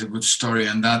story is a good story,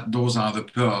 and those are the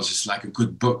pearls. It's like a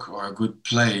good book or a good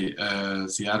play,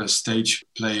 theater stage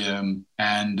play, and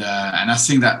I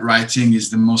think that writing is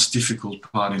the most difficult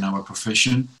part in our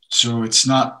profession. So it's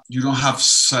not, you don't have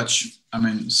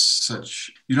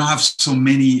you don't have so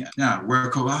many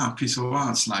work of art, piece of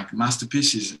arts, like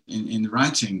masterpieces in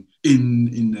writing,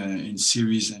 in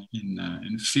series and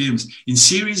in films. In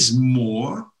series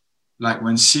more, like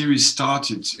when series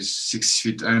started, 6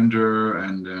 Feet Under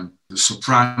and The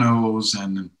Sopranos,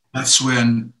 and that's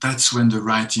when the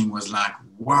writing was like,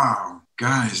 wow,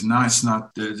 guys, now it's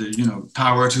not the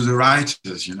power to the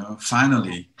writers,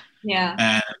 finally.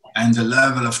 Yeah. And the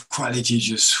level of quality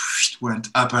just went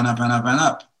up and up and up and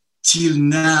up till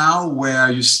now,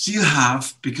 where you still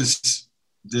have, because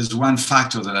there's one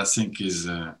factor that I think is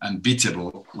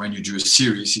unbeatable when you do a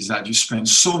series, is that you spend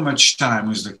so much time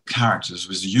with the characters,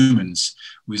 with the humans,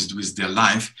 with their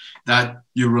life, that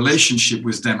your relationship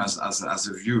with them as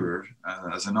a viewer,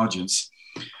 as an audience,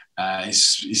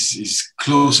 is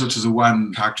closer to the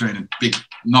one character in a big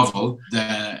novel,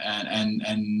 and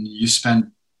you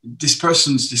spend this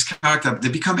character, they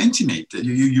become intimate.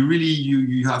 You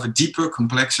really have a deeper,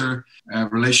 complexer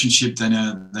relationship than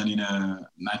in a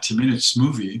 90 minutes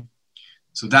movie.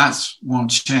 So that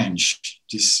won't change.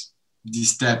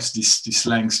 These depths, this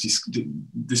length,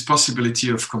 this possibility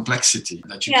of complexity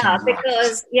that you can write.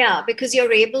 Because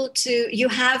you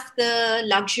have the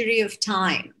luxury of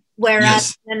time.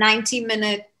 Whereas a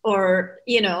 90-minute or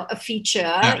a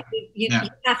feature, you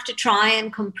have to try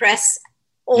and compress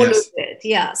all of it.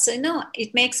 Yeah. So no,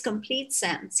 it makes complete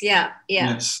sense. Yeah.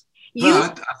 Yeah. Yes.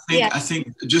 But I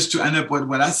think just to end up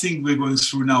what I think we're going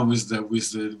through now with the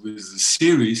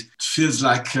series, it feels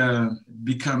like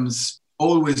becomes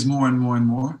always more and more and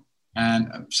more,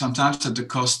 and sometimes at the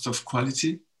cost of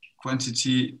quantity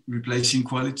replacing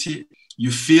quality.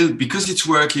 You feel, because it's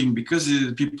working, because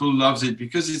people love it,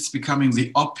 because it's becoming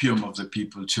the opium of the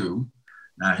people too.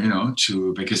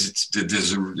 Because it's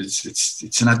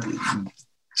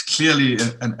clearly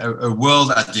a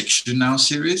world addiction now,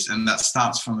 series, and that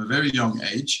starts from a very young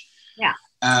age. Yeah.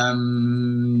 I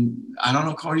don't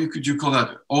know, could you call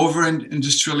that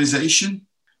over-industrialization?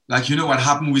 Like, what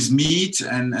happened with meat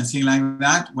and things like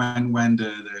that,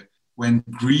 when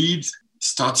greed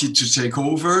started to take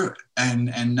over,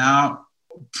 and now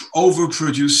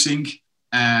overproducing.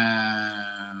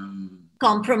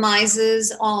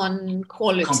 Compromises on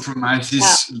quality.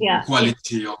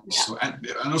 Quality also. Yeah.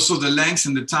 And also the length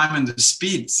and the time and the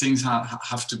speed, things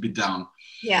have to be done.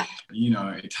 Yeah.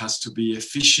 It has to be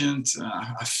efficient.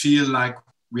 I feel like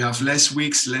we have less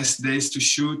weeks, less days to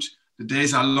shoot. The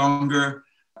days are longer.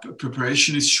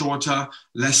 Preparation is shorter,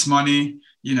 less money.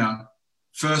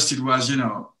 First it was,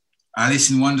 Alice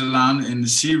in Wonderland in the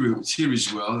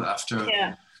series world after,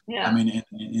 I mean,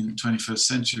 in the 21st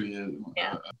century.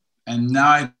 And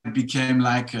now it became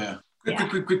like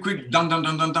quick, down,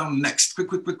 next,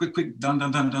 quick,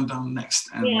 down, next.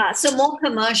 And so more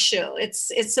commercial.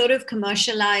 It's sort of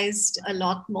commercialized a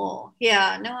lot more.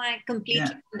 Yeah, no, I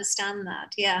completely understand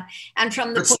that. Yeah, and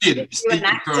from the point of view of an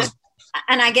actor,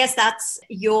 and I guess that's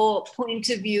your point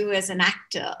of view as an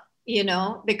actor.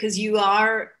 Because you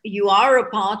are a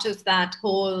part of that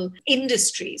whole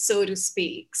industry, so to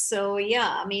speak. So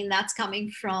I mean, that's coming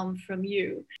from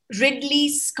you. Ridley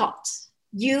Scott,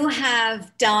 you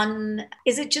have done,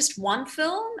 is it just one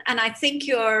film? And I think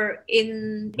you're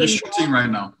shooting right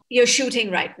now. You're shooting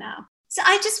right now. So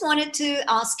I just wanted to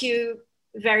ask you,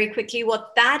 very quickly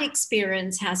what that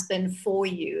experience has been for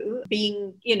you,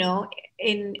 being,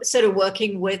 in sort of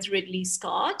working with Ridley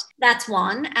Scott. That's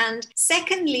one. And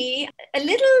secondly, a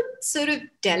little sort of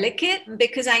delicate,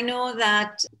 because I know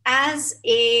that as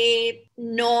a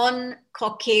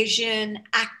non-Caucasian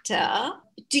actor,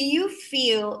 do you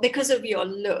feel, because of your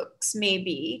looks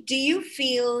maybe, do you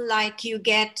feel like you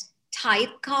get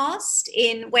typecast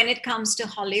in when it comes to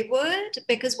Hollywood?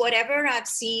 Because whatever I've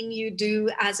seen you do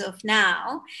as of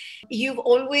now, you've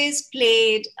always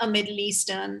played a Middle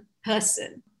Eastern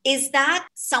person. Is that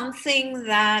something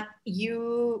that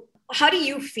how do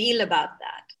you feel about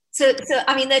that? So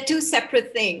I mean, they're two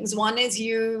separate things. One is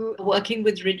you working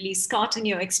with Ridley Scott and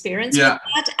your experience with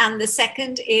that. And the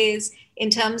second is in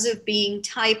terms of being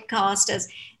typecast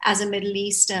as a Middle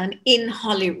Eastern in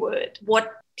Hollywood.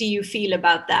 What do you feel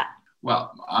about that?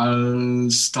 Well, I'll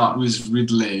start with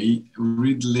Ridley.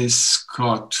 Ridley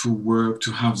Scott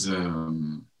to have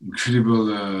the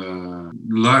incredible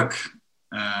luck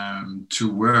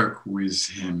to work with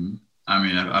him. I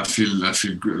mean, I feel a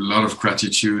lot of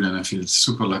gratitude, and I feel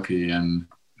super lucky. And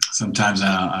sometimes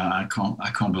I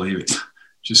can't believe it.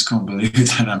 Just can't believe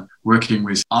it that I'm working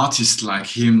with artists like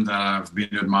him that I've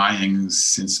been admiring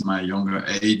since my younger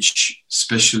age,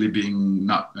 especially being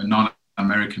not a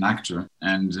non-American actor.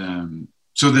 And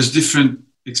so there's different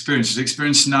experiences. The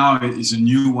experience now is a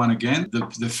new one again.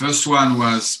 The first one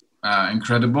was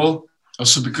incredible.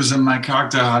 Also because my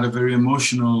character had a very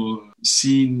emotional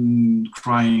scene,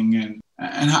 crying, and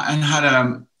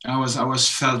I was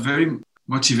felt very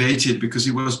motivated because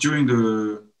it was during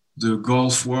the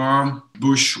Gulf War.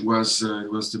 Bush was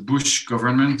the Bush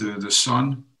government, the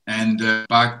son, and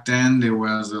back then there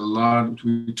was a lot.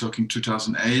 We're talking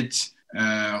 2008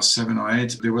 or 7 or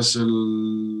 8. There was a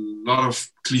lot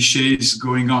of cliches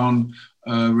going on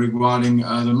regarding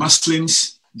the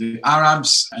Muslims, the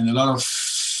Arabs, and a lot of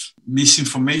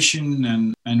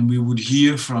misinformation, and we would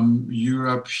hear from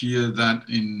Europe here that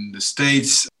in the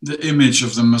States the image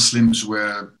of the Muslims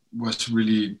was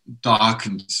really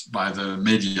darkened by the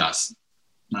medias,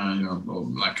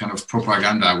 like kind of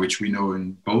propaganda, which we know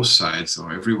in both sides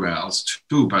or everywhere else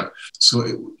too. But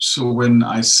so when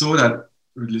I saw that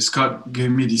Ridley Scott gave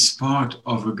me this part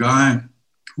of a guy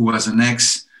who was an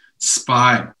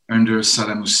ex-spy under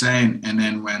Saddam Hussein, and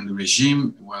then when the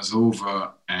regime was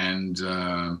over and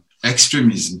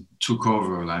extremism took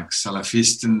over, like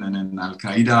Salafistan and then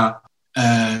Al-Qaeda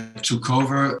took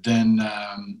over, then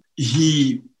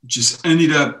he just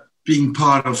ended up being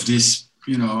part of this,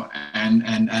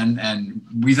 and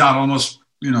without almost,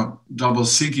 double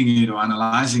thinking it or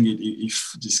analyzing it,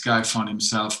 if this guy found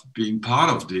himself being part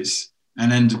of this.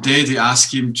 And then the day they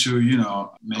asked him to,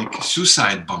 make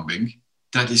suicide bombing,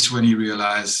 that is when he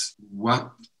realized,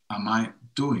 what am I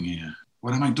doing here?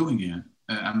 What am I doing here?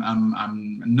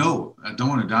 No, I don't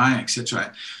want to die,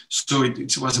 etc. So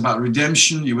it was about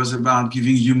redemption. It was about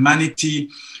giving humanity.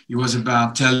 It was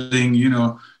about telling,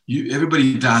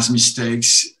 everybody does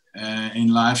mistakes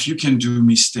in life. You can do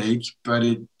mistake, but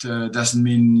it doesn't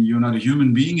mean you're not a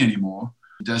human being anymore.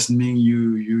 It doesn't mean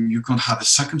you can't have a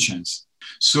second chance.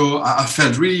 So I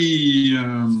felt really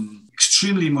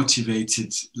extremely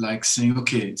motivated, like saying,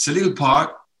 okay, it's a little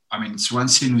part. I mean, it's one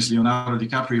scene with Leonardo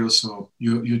DiCaprio, so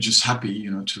you're just happy,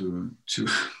 to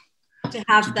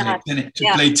have that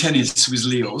play tennis with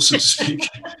Leo, so to speak,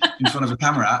 in front of a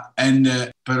camera.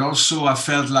 And but also I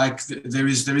felt like there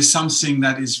is something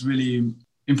that is really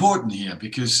important here,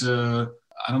 because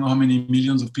I don't know how many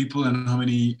millions of people and how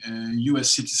many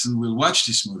US citizens will watch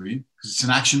this movie, because it's an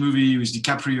action movie with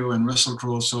DiCaprio and Russell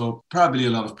Crowe, so probably a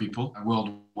lot of people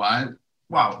worldwide.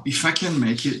 Wow, if I can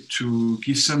make it to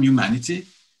give some humanity,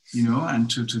 and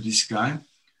to this guy.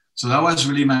 So that was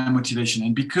really my motivation.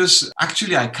 And because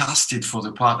actually I casted for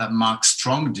the part that Mark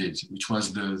Strong did, which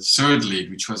was the third lead,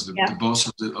 which was the boss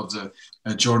of the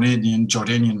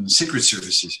Jordanian secret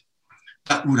services.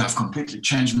 That would have completely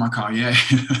changed my career,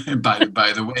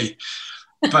 by the way.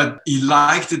 But he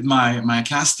liked my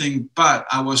casting, but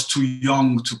I was too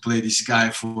young to play this guy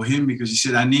for him, because he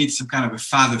said, I need some kind of a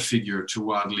father figure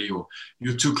toward Leo.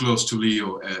 You're too close to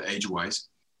Leo age-wise.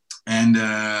 And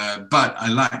but I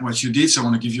like what you did, so I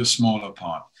want to give you a smaller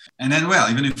part. And then, well,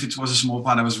 even if it was a small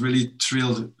part, I was really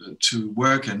thrilled to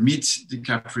work and meet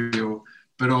DiCaprio,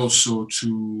 but also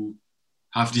to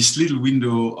have this little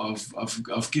window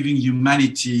of giving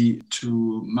humanity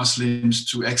to Muslims,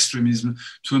 to extremism,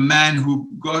 to a man who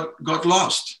got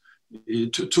lost,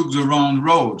 took the wrong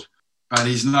road. But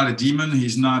he's not a demon.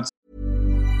 He's not.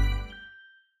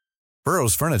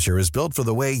 Burrow's furniture is built for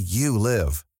the way you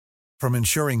live. From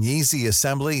ensuring easy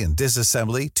assembly and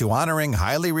disassembly to honoring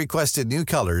highly requested new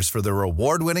colors for their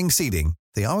award-winning seating,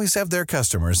 they always have their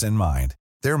customers in mind.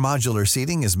 Their modular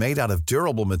seating is made out of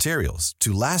durable materials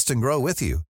to last and grow with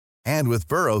you. And with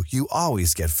Burrow, you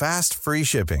always get fast, free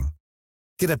shipping.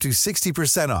 Get up to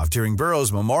 60% off during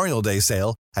Burrow's Memorial Day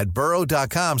sale at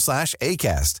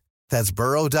burrow.com/ACAST. That's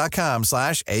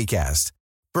burrow.com/ACAST.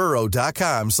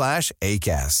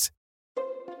 burrow.com/ACAST.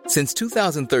 Since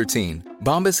 2013,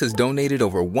 Bombas has donated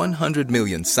over 100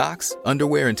 million socks,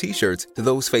 underwear, and T-shirts to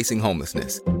those facing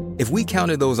homelessness. If we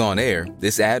counted those on air,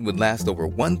 this ad would last over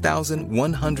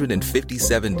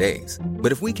 1,157 days.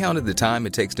 But if we counted the time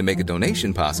it takes to make a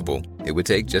donation possible, it would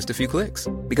take just a few clicks.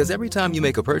 Because every time you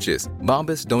make a purchase,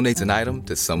 Bombas donates an item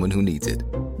to someone who needs it.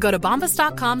 Go to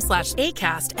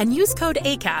bombas.com/ACAST and use code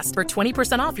ACAST for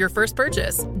 20% off your first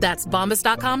purchase. That's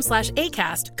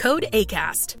bombas.com/ACAST, code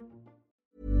ACAST.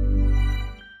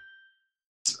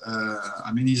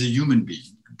 He's a human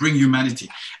being, bring humanity.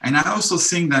 And I also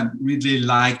think that Ridley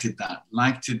liked it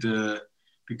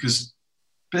because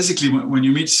basically when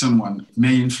you meet someone, it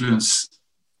may influence,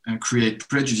 create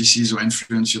prejudices or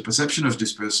influence your perception of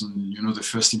this person, the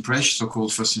first impression,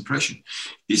 so-called first impression.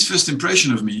 His first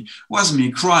impression of me was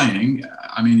me crying,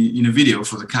 in a video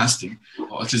for the casting,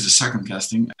 or at least the second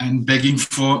casting, and begging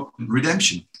for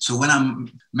redemption. So when I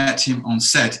met him on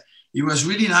set, he was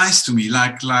really nice to me,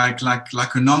 like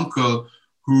an uncle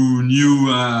who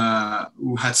knew,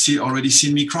 who had already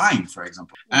seen me crying, for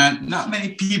example. And not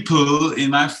many people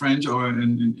in my friends or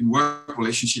in work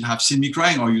relationship have seen me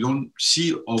crying, or you don't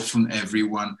see often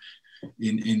everyone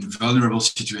in vulnerable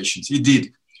situations. He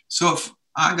did. So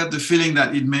I got the feeling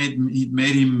that it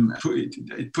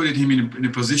put him in a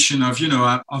position of,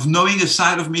 of knowing a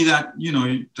side of me that you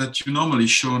normally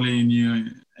show only in your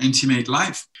intimate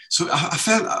life. So I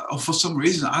felt, for some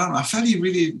reason, I don't know, I felt he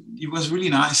was really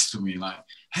nice to me, like,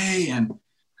 hey, and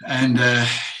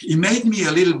he made me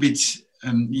a little bit,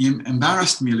 he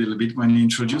embarrassed me a little bit when he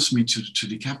introduced me to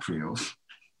DiCaprio,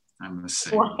 I must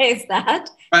say. Why is that?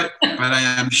 But I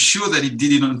am sure that he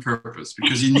did it on purpose,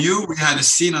 because he knew we had a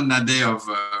scene on that day of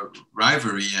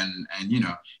rivalry, and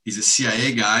he's a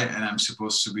CIA guy, and I'm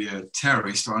supposed to be a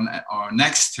terrorist or an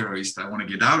ex-terrorist. I want to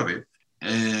get out of it.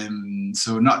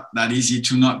 So not that easy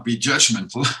to not be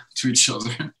judgmental to each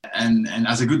other. And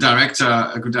as a good director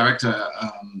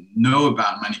know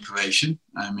about manipulation.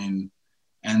 And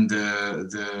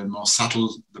the more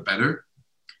subtle, the better.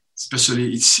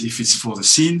 Especially if it's for the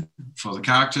scene, for the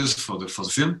characters, for the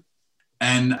film.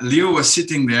 And Leo was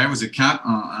sitting there with a cap,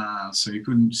 so you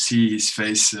couldn't see his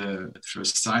face at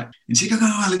first sight. And he said,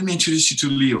 "Oh, let me introduce you to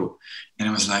Leo." And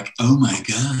I was like, "Oh my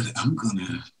God, I'm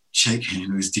gonna shake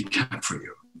hands with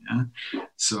DiCaprio." Yeah?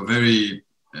 So very,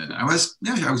 I was,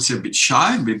 I would say a bit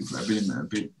shy, a bit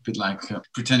like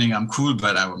pretending I'm cool,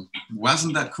 but I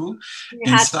wasn't that cool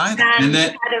inside. You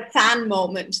had a fan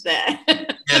moment there.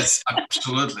 Yes,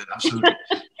 absolutely.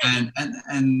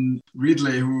 And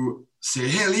Ridley, who say,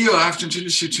 "Hey Leo, I have to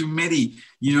introduce you to Mehdi.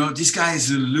 This guy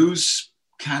is a loose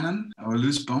cannon or a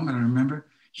loose bomb. I don't remember.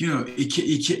 He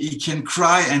can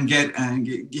cry and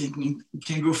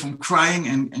can go from crying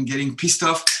and getting pissed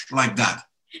off like that."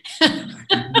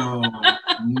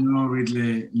 No,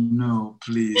 Ridley, no,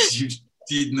 please, you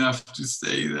didn't have to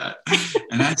say that.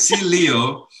 And I see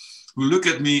Leo, who look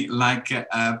at me like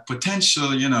a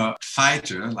potential,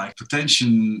 fighter, like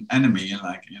potential enemy,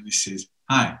 and he says,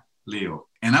 "Hi, Leo."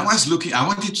 And I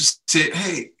wanted to say,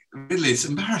 "Hey, Ridley, it's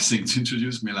embarrassing to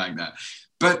introduce me like that."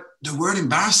 But the word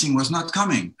embarrassing was not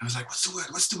coming. I was like, "What's the word?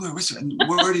 What's the word? What's the word?" And the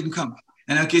word didn't come.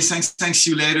 And okay, thanks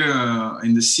you later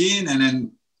in the scene. And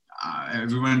then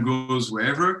everyone goes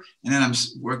wherever. And then I'm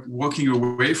walking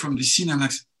away from the scene. I'm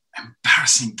like,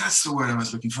 embarrassing. That's the word I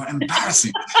was looking for.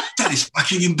 Embarrassing. That is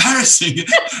fucking embarrassing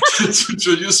to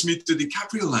introduce me to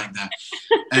DiCaprio like that.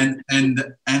 And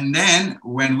then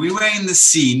when we were in the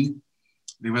scene,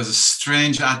 there was a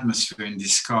strange atmosphere in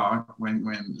this car when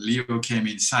Leo came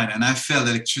inside, and I felt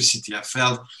electricity.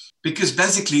 Because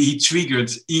basically he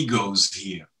triggered egos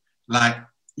here.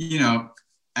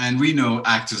 And we know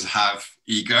actors have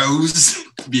egos,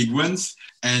 big ones,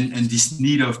 and this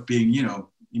need of being,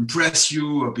 impress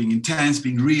you, or being intense,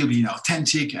 being real, being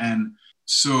authentic. And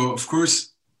so, of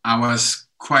course, I was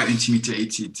quite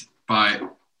intimidated by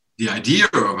the idea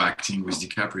of acting with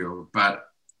DiCaprio.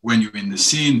 But when you're in the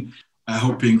scene,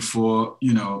 hoping for,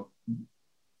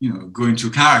 going to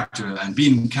character and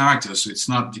being character. So it's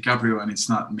not DiCaprio and it's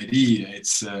not Mehdi.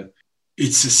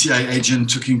 It's a CIA agent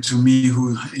talking to me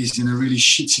who is in a really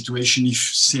shit situation if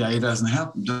CIA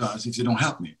if they don't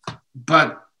help me.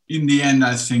 But in the end,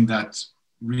 I think that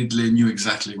Ridley knew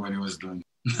exactly what he was doing.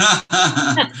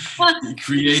 He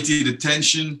created a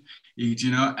tension,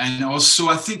 and also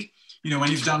I think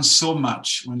when you've done so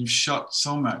much, when you've shot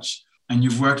so much, and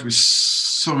you've worked with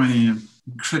so many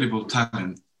incredible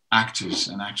talent, actors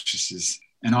and actresses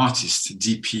and artists,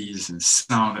 DPs and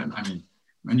sound. And I mean,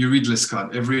 when you read Ridley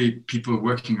Scott, every people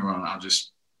working around are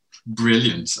just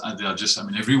brilliant. They are just,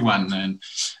 everyone. And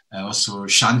also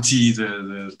Shanti,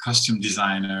 the costume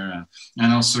designer.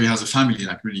 And also he has a family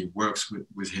that really works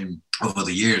with him over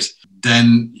the years.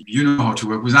 Then you know how to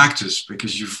work with actors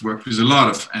because you've worked with a lot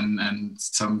of, and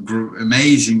some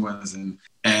amazing ones.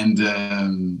 And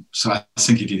so I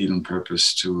think he did it on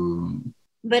purpose to...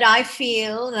 But I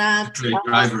feel that...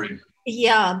 rivalry.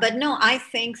 Yeah, but no, I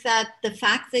think that the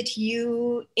fact that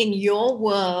you, in your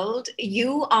world,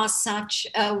 you are such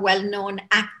a well-known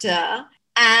actor,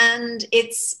 and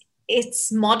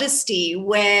it's modesty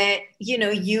where,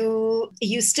 you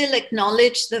still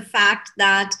acknowledge the fact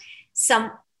that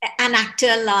an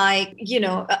actor like,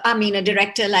 a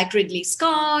director like Ridley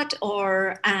Scott,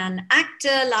 or an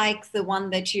actor like the one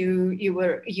that you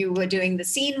were doing the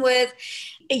scene with,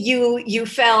 you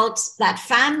felt that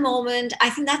fan moment. I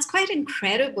think that's quite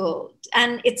incredible.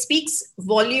 And it speaks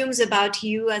volumes about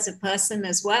you as a person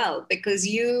as well, because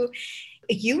you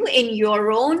in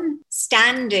your own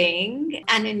standing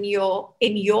and in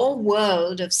your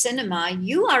world of cinema,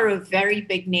 you are a very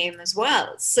big name as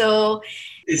well. So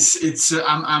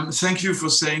I'm thank you for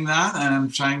saying that, and I'm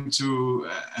trying to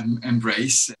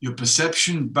embrace your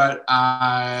perception, but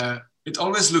it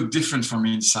always looked different from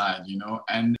inside,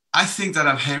 and I think that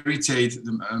I've inherited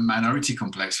the minority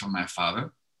complex from my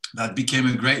father. That became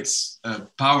a great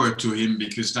power to him,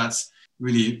 because that's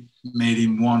really made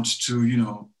him want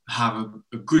to, have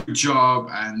a good job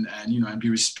and be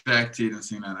respected and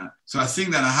things like that. So I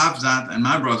think that I have that, and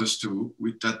my brothers too,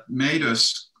 that made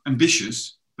us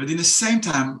ambitious. But in the same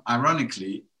time,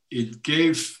 ironically, it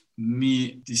gave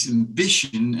me this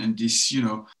ambition and this,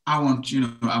 I want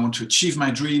to achieve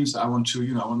my dreams. I want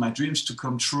my dreams to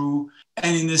come true.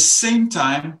 And in the same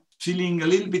time, feeling a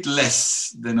little bit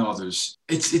less than others.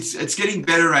 It's getting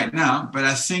better right now, but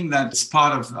I think that it's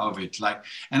part of it.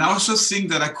 And I also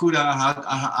think that I could have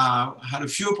had a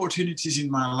few opportunities in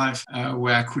my life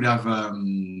where I could have,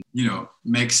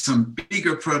 make some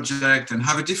bigger project and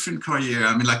have a different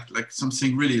career. Like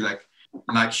something really like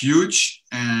huge,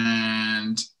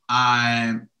 and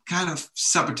I kind of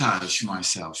sabotage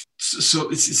myself. So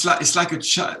it's like a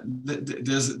child.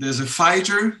 There's a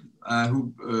fighter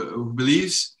who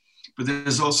believes. But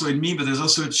there's also in me, but there's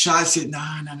also a child saying, no,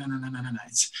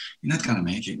 you're not gonna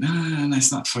make it. No,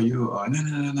 it's not for you. Or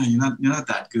no, you're not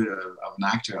that good of an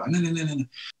actor. Or, no.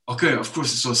 Okay, of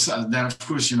course, it's so sad. Then of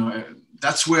course,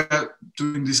 that's where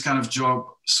doing this kind of job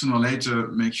sooner or later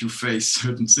make you face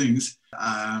certain things,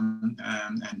 and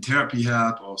therapy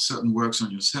help or certain works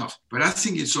on yourself. But I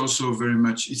think it's also very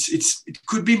much it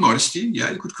could be modesty.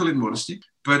 Yeah, you could call it modesty.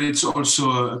 But it's also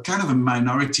a kind of a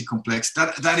minority complex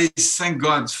that is, thank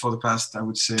God, for the past, I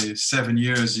would say, 7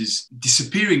 years, is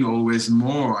disappearing always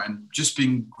more, and just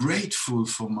being grateful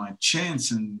for my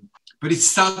chance. But it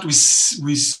starts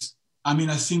with I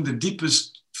think the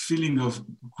deepest feeling of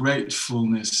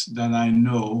gratefulness that I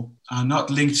know are not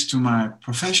linked to my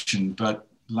profession, but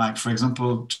like, for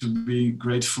example, to be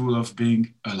grateful of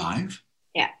being alive,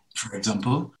 for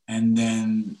example. And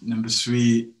then number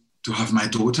 3, to have my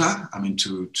daughter,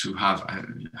 to have,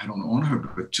 I don't own her,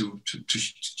 but to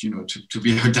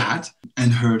be her dad,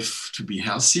 and her to be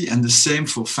healthy. And the same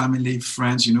for family,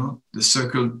 friends, the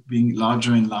circle being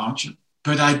larger and larger.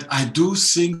 But I do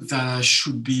think that I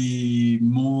should be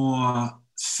more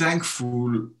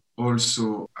thankful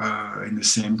also in the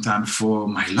same time for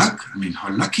my luck.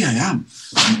 How lucky I am.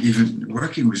 And even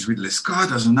working with Ridley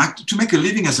Scott as an actor, to make a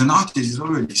living as an artist is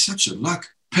already such a luck.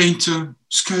 Painter,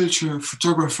 sculptor,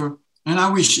 photographer. And I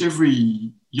wish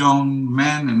every young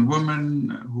man and woman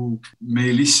who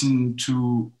may listen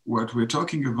to what we're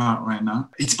talking about right now,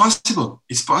 it's possible.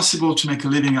 It's possible to make a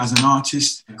living as an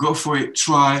artist. Go for it,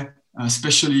 try,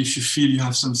 especially if you feel you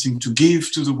have something to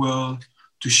give to the world,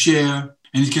 to share.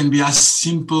 And it can be as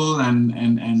simple and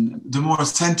the more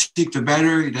authentic, the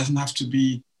better. It doesn't have to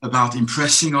be about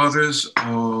impressing others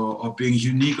or being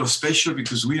unique or special,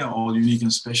 because we are all unique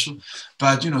and special.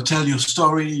 But, tell your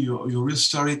story, your real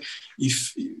story.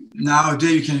 If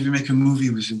nowadays you can even make a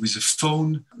movie with a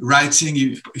phone, writing,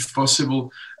 if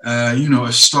possible,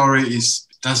 a story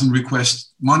doesn't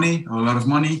request money or a lot of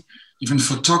money. Even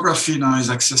photography now is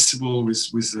accessible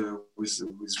with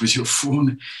your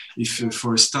phone,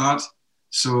 for a start.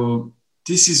 So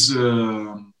this is,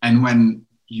 and when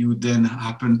you then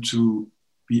happen to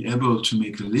be able to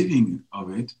make a living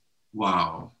of it,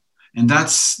 wow. And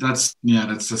that's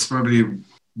probably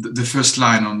the first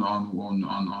line of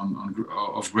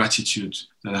gratitude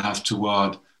that I have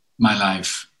toward my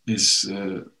life is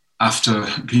after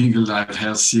being alive,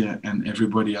 healthy, and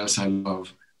everybody else I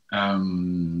love,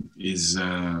 is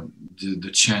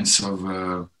the chance of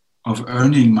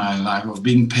earning my life, of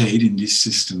being paid in this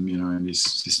system, in this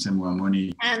system where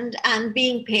money and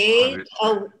being paid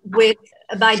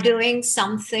by doing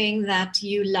something that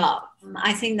you love.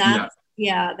 I think that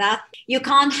that you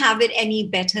can't have it any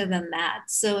better than that.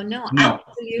 So no,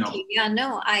 absolutely.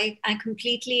 No. I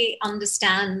completely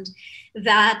understand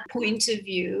that point of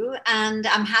view, and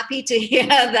I'm happy to hear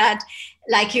that,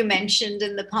 like you mentioned,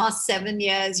 in the past 7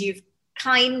 years you've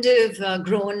kind of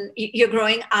you're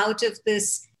growing out of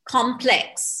this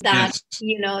complex that,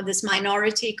 this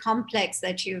minority complex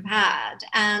that you've had.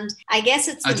 And I guess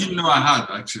I didn't know I had,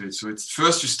 actually. So it's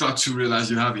first you start to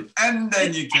realize you have it, and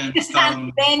then you can start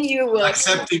then you will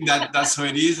accepting that that's how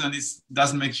it is, and it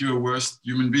doesn't make you a worse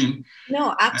human being.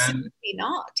 No, absolutely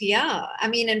not. Yeah. I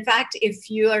mean, in fact,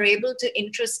 if you are able to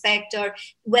introspect, or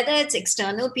whether it's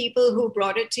external people who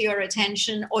brought it to your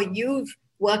attention or you've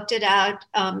worked it out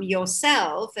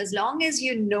yourself, as long as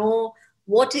you know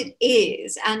what it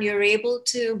is and you're able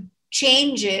to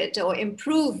change it or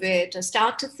improve it or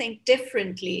start to think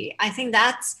differently, I think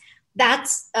that's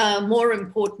more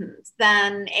important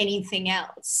than anything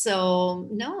else. So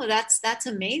no, that's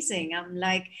amazing. I'm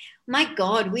like, my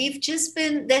God,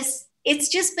 it's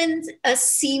just been a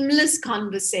seamless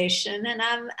conversation, and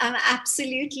I'm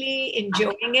absolutely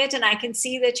enjoying it. And I can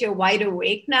see that you're wide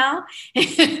awake now.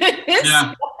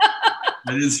 Yeah,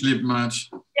 I didn't sleep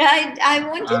much. I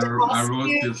wanted to ask I wrote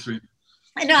you. till 3.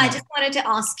 I just wanted to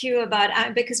ask you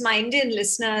about, because my Indian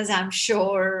listeners, I'm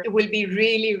sure, will be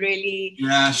really, really...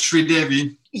 Yeah,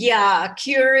 Sridevi. Yeah,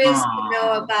 curious to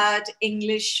know about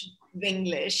English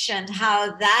Vinglish and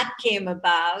how that came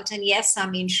about. And yes, I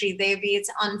mean, Sridevi, it's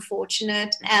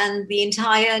unfortunate. And the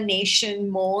entire nation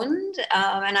mourned,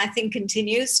 and I think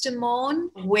continues to mourn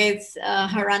with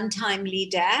her untimely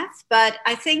death. But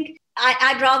I think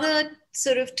I'd rather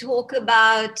sort of talk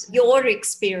about your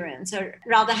experience, or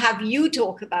rather have you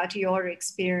talk about your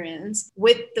experience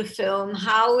with the film,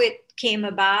 how it came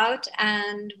about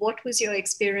and what was your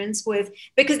experience with,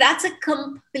 because that's a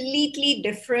completely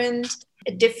different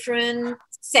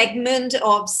segment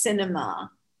of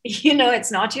cinema.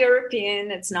 It's not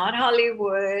European, it's not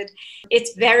Hollywood.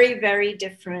 It's very, very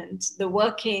different. The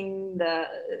working, the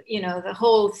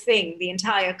whole thing, the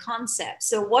entire concept.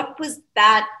 So what was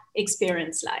that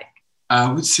experience like? I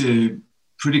would say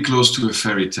pretty close to a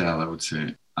fairy tale, I would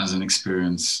say, as an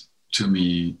experience to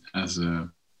me as a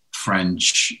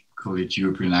French, call it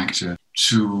European actor,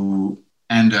 to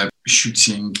end up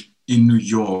shooting in New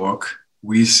York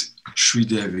with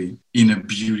Sridevi in a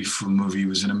beautiful movie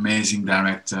with an amazing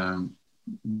director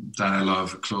that I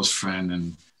love, a close friend,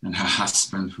 and her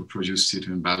husband who produced it,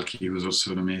 and Balki, who was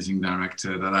also an amazing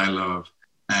director that I love,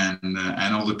 and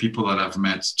all the people that I've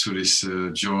met to this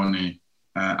journey.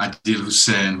 Adil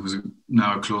Hussain, who's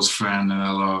now a close friend and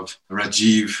I love,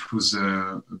 Rajiv, who's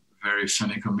a very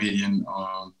funny comedian,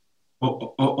 all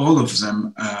of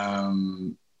them.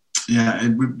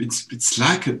 It's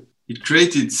like it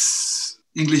created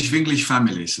English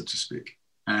family, so to speak.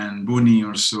 And Boni,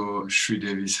 also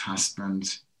Sridevi's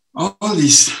husband. All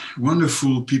these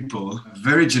wonderful people,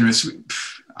 very generous.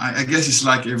 I guess it's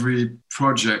like every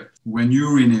project. When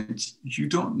you're in it, you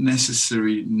don't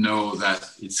necessarily know that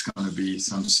it's going to be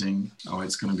something, or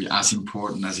it's going to be as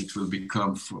important as it will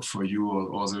become for you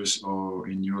or others, or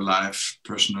in your life,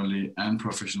 personally and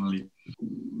professionally.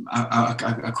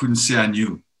 I couldn't say I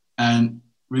knew. And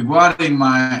regarding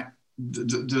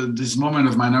this moment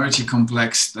of minority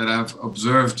complex that I've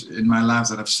observed in my life,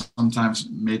 that have sometimes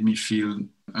made me feel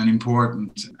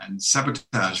unimportant and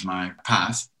sabotage my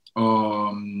path,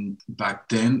 back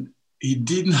then, it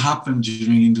didn't happen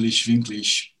during English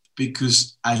Vinglish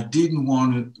because I didn't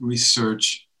want to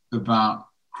research about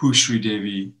who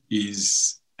Sridevi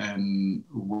is and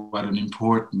what an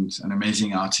important and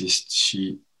amazing artist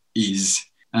she is.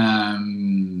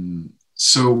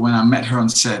 So when I met her on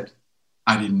set,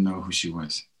 I didn't know who she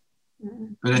was.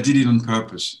 Mm-hmm. But I did it on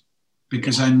purpose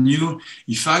because I knew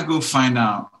if I go find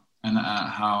out and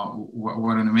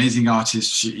what an amazing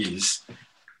artist she is,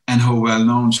 and how well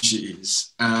known she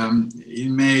is, it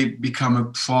may become a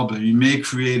problem. It may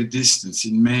create a distance.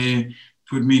 It may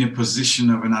put me in a position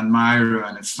of an admirer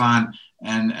and a fan,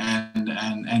 and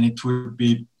it would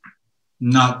be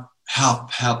not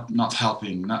helpful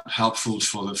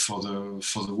for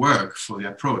the work, for the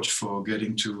approach, for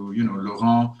getting to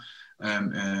Laurent,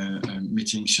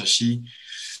 meeting Shashi.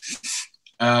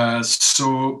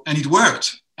 And it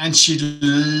worked. And she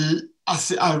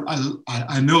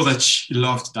I know that she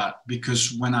loved that,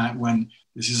 because when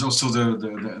this is also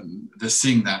the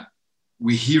thing that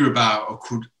we hear about or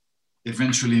could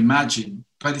eventually imagine,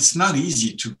 but it's not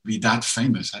easy to be that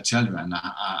famous, I tell you. And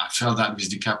I felt that with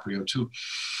DiCaprio too,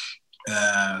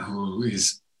 who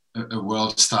is a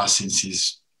world star since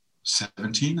he's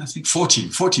 17, I think,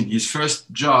 14. His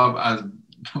first job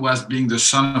was being the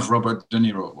son of Robert De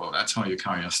Niro. Well, that's how your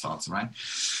career starts, right?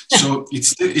 So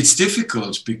it's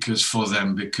difficult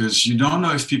because you don't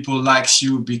know if people like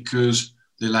you because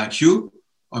they like you,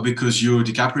 or because you're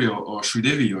DiCaprio or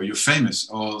Sridevi, or you're famous,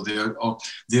 or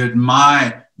they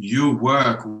admire your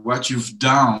work, what you've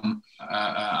done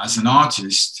as an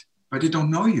artist, but they don't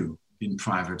know you in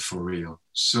private for real.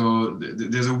 So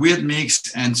there's a weird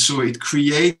mix, and so it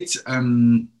creates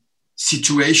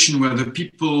situation where the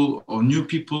people or new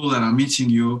people that are meeting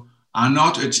you are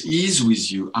not at ease with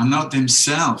you, are not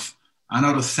themselves, are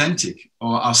not authentic,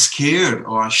 or are scared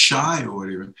or are shy or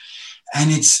whatever.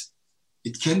 And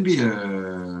it can be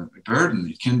a burden.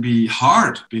 It can be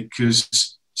hard,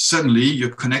 because suddenly your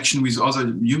connection with other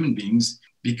human beings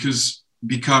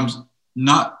becomes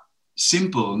not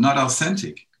simple, not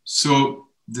authentic. So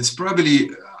there's probably,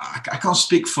 I can't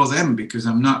speak for them because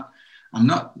I'm not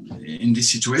in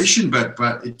this situation,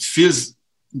 but it feels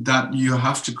that you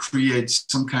have to create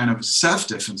some kind of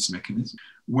self-defense mechanism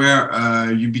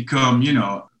where you become,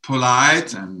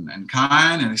 polite and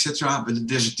kind and etc. But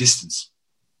there's a distance.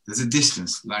 There's a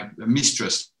distance, like a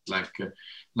mistrust, like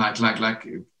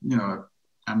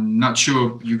I'm not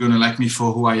sure you're going to like me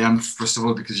for who I am, first of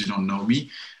all, because you don't know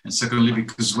me. And secondly,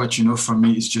 because what you know from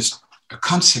me is just a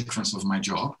consequence of my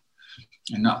job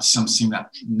and not something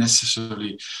that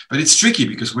necessarily, but it's tricky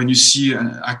because when you see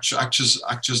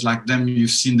actors like them, you've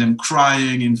seen them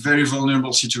crying in very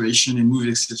vulnerable situation in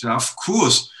movies, etc. Of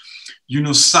course, you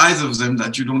know sides of them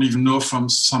that you don't even know from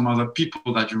some other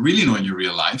people that you really know in your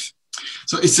real life.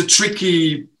 So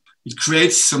it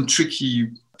creates some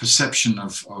tricky perception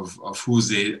of who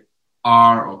they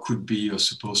are or could be or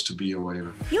supposed to be or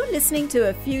whatever. You're listening to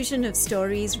a fusion of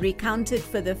stories recounted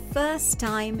for the first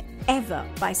time ever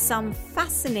by some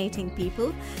fascinating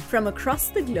people from across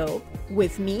the globe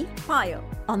with me, Payal,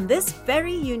 on this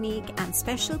very unique and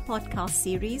special podcast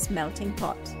series, Melting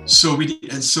Pot. So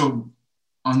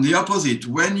on the opposite,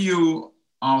 when you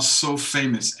are so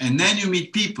famous and then you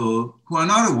meet people who are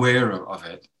not aware of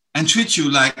it and treat you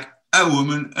like a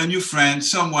woman, a new friend,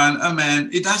 someone, a man,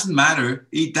 it doesn't matter.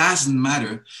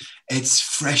 It's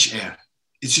fresh air.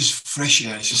 It's just fresh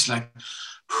air. It's just like,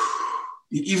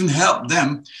 it even helped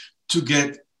them to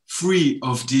get free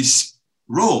of this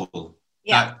role.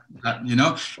 Yeah.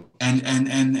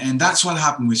 And that's what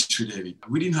happened with Sridevi.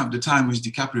 We didn't have the time with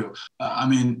DiCaprio.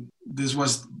 There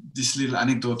was this little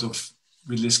anecdote of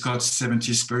Ridley Scott's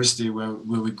 70th birthday where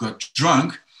we got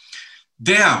drunk.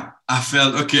 There, I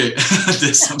felt, okay,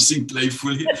 there's something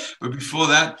playful here. But before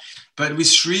that, but with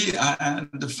Sri, and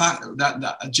the fact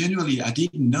that genuinely I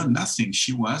didn't know nothing.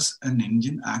 She was an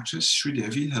Indian actress,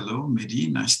 Sridevi. Hello,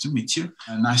 Mehdi, nice to meet you.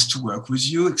 Nice to work with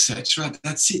you, etc.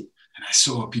 That's it. And I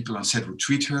saw people on set would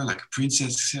treat her like a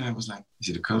princess. I was like, is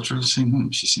it a cultural thing?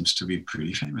 She seems to be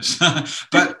pretty famous.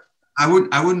 But I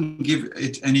wouldn't give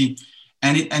it any,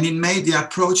 and it made the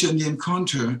approach and the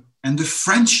encounter and the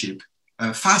friendship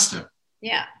faster.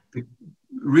 Yeah,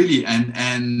 really,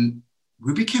 and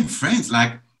we became friends.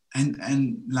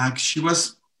 And she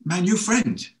was my new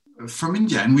friend from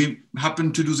India, and we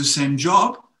happened to do the same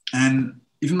job. And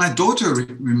even my daughter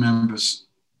remembers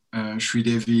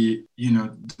Sridevi.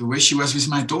 The way she was with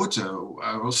my daughter,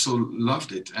 I also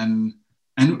loved it, and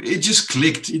it just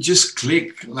clicked. It just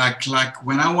clicked. Like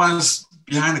when I was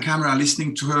behind the camera,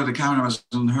 listening to her, the camera was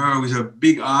on her with her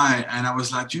big eye. And I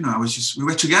was like, we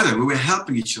were together. We were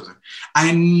helping each other.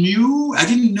 I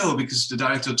didn't know because the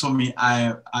director told me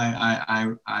I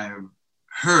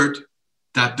heard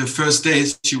that the first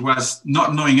days she was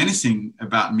not knowing anything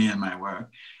about me and my work.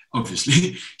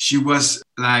 Obviously, she was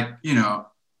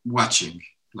watching,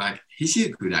 like, is he a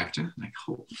good actor?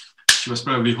 She was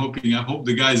probably hoping, I hope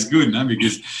the guy is good,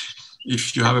 because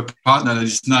if you have a partner that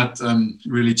is not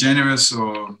really generous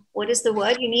or... What is the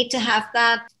word? You need to have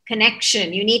that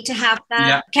connection. You need to have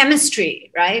that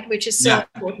chemistry, right? Which is so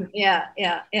important. Yeah.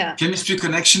 Chemistry,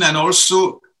 connection, and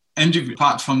also, and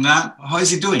apart from that, how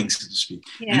is he doing, so to speak?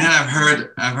 Yeah. And then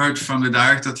I've heard from the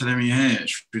director telling me, hey,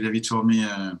 Sridevi told me,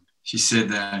 she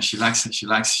said she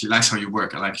likes how you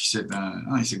work. She said,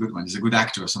 he's a good one. He's a good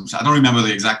actor or something. I don't remember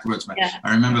the exact words, but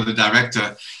I remember the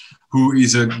director, who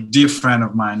is a dear friend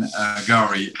of mine,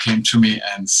 Gauri, came to me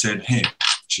and said, hey,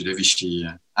 Sridevi, she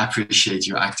appreciates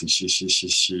your acting.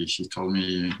 She told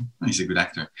me he's a good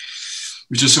actor.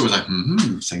 which also was like,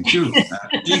 thank you.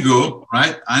 Ego,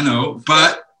 right? I know,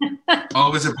 but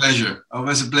always a pleasure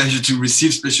to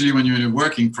receive, especially when you're in a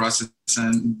working process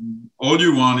and all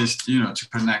you want is, to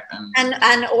connect.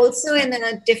 And also in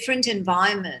a different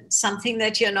environment, something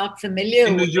that you're not familiar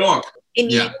with. In New York.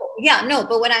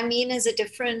 But what I mean is a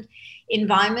different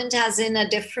environment, as in a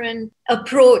different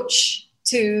approach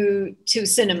to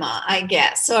cinema, I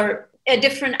guess, or a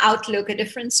different outlook, a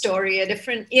different story, a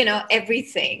different,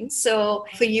 everything. So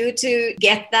for you to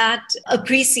get that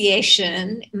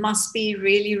appreciation must be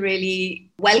really, really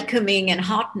welcoming and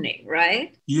heartening,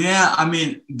 right? Yeah, I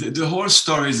mean, the whole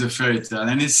story is a fairy tale,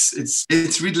 and it's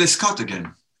Ridley Scott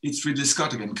again. It's Ridley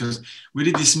Scott again, because we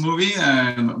did this movie,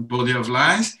 Body of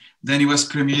Lies. Then it was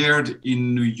premiered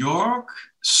in New York.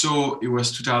 So it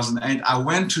was 2008. I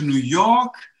went to New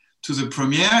York to the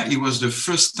premiere. It was the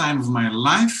first time of my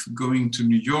life going to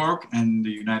New York and the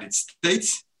United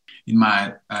States in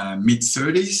my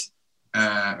mid-30s,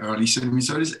 early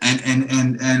mid-30s.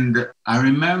 And I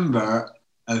remember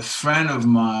a friend of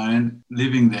mine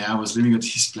living there. I was living at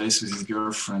his place with his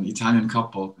girlfriend, Italian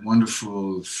couple,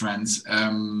 wonderful friends.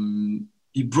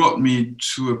 He brought me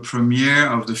to a premiere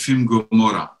of the film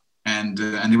Gomorrah, and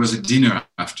there was a dinner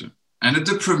after. And at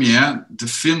the premiere, the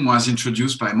film was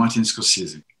introduced by Martin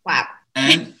Scorsese. Wow.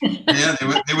 And yeah,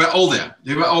 they were all there.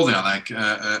 They were all there. Like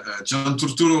John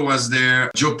Turturro was there,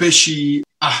 Joe Pesci,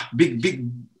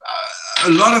 a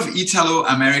lot of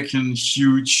Italo-American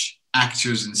huge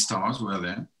actors and stars were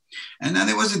there. And then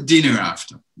there was a dinner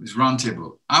after, this round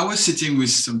table. I was sitting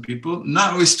with some people,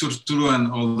 not with Turturro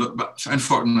and all that, but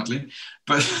unfortunately,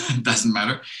 but it doesn't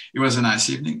matter. It was a nice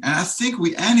evening. And I think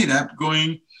we ended up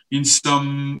going in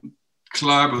some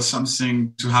club or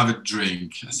something to have a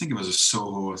drink. I think it was a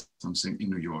Soho or something in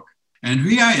New York. And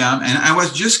here I am, and I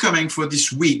was just coming for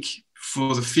this week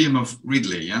for the film of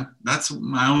Ridley. Yeah, that's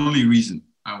my only reason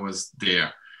I was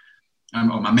there,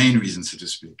 or my main reason, so to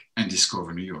speak, and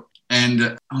discover New York.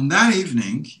 And on that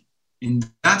evening, in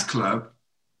that club,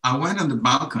 I went on the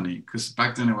balcony, because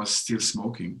back then I was still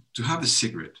smoking, to have a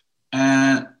cigarette.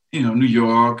 And, New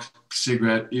York,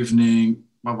 cigarette, evening,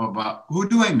 blah, blah, blah. Who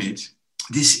do I meet?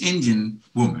 This Indian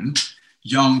woman,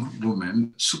 young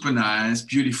woman, super nice,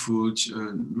 beautiful,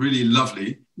 really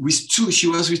lovely. She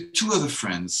was with two other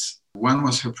friends. One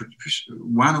was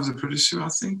one of the producers, I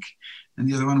think, and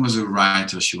the other one was a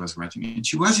writer. She was writing, and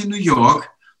she was in New York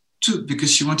too,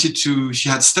 because she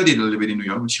had studied a little bit in New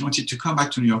York, but she wanted to come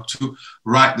back to New York to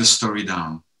write the story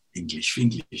down,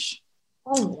 English.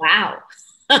 Oh wow!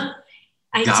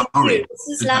 Gowrie,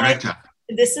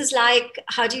 this is like,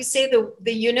 how do you say,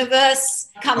 the universe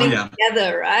coming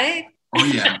together, right? Oh,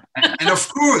 yeah. And of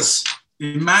course,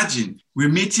 imagine we're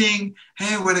meeting.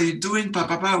 Hey, what are you doing?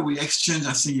 We exchanged,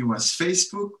 I think it was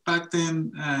Facebook back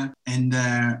then. And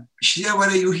she said, what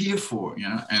are you here for?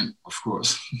 And of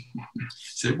course,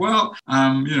 said, well,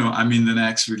 I'm in the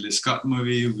next Ridley Scott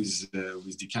movie with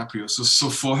DiCaprio. So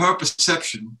for her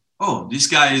perception, this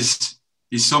guy is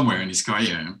somewhere in his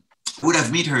career. Would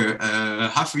have met her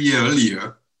half a year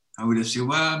earlier. I would have said,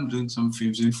 well, I'm doing some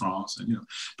films in France.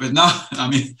 But now,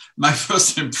 my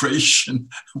first impression,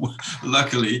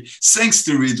 luckily, thanks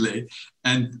to Ridley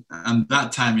and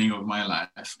that timing of my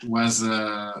life, was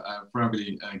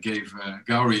probably gave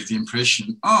Gowrie the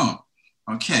impression,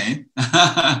 okay,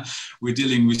 we're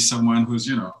dealing with someone who's,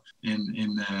 in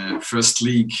the first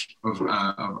league of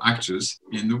actors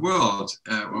in the world,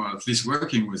 or at least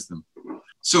working with them.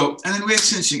 So, and then we're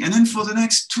exchanging. And then for the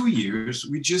next 2 years,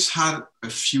 we just had a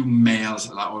few mails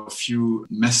or a few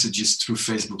messages through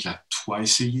Facebook, like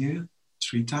twice a year,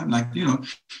 3 times. Like,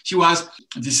 she was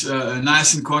this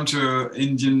nice encounter,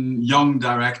 Indian young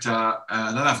director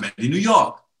that I've met in New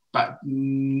York, but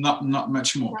not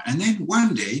much more. And then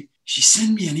one day, she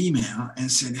sent me an email and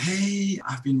said, hey,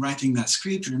 I've been writing that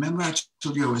script. Remember I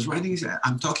told you I was writing it?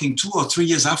 I'm talking 2 or 3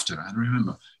 years after, I don't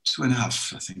remember.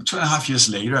 2.5, I think. 2.5 years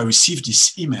later, I received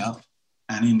this email,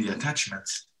 and in the attachment,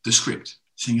 the script,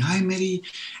 saying, hi, Mary,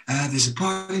 there's a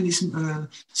part in this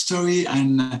story,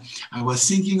 and I was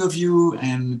thinking of you,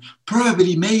 and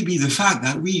probably maybe the fact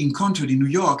that we encountered in New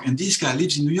York, and this guy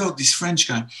lives in New York, this French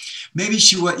guy, maybe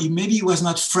he was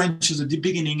not French at the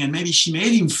beginning, and maybe she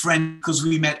made him French because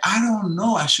we met. I don't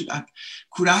know. I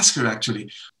could ask her,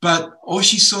 actually. Or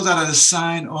she saw that as a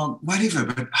sign or whatever.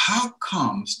 But how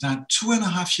comes that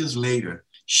 2.5 years later,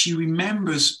 she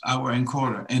remembers our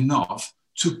encounter enough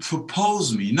to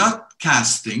propose me, not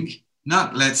casting,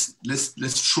 not let's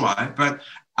try, but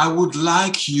I would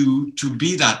like you to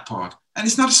be that part. And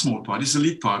it's not a small part, it's a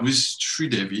lead part with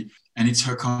Sridevi, and it's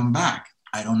her comeback.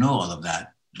 I don't know all of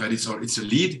that, but it's a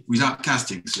lead without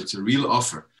casting, so it's a real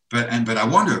offer. But I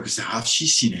wonder, because has she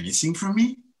seen anything from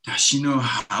me? Does she know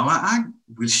how I act?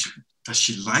 Does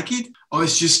she like it? Or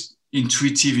it's just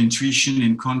intuition,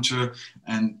 encounter,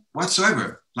 and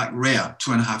whatsoever? Like rare,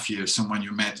 2.5 years, someone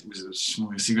you met with a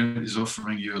smoking cigarette is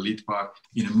offering you a lead part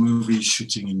in a movie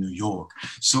shooting in New York.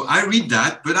 So I read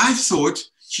that, but I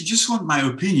thought she just wants my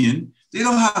opinion. They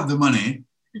don't have the money.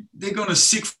 They're gonna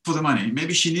seek for the money.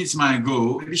 Maybe she needs my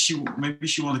go. Maybe she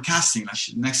wants a casting.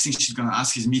 Next thing she's gonna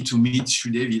ask is me to meet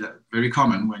Sridevi. That's very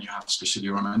common when you have especially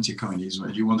romantic comedies where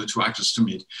you want the two actors to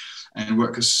meet and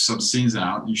work some scenes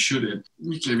out. You should it.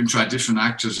 You can even try different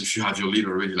actors if you have your lead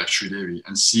already, like Sridevi,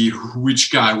 and see which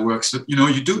guy works. But,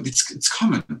 you do. It's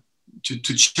common to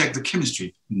check the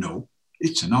chemistry. No,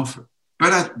 it's an offer.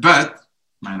 But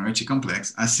minority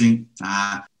complex. I think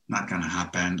not gonna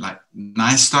happen. Like,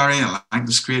 nice story, I like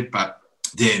the script, but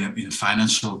they're in a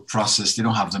financial process, they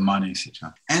don't have the money,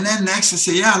 etc. And then next I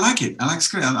say, yeah, I like it. I like the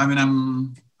script. I mean,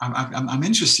 I'm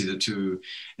interested to.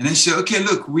 And then she said, okay,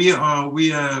 look, we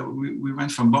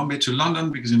went from Bombay to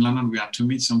London because in London we had to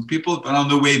meet some people. But on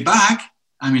the way back,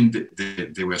 I mean,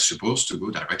 they were supposed to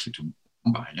go directly to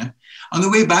Mumbai. Yeah. On the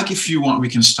way back, if you want, we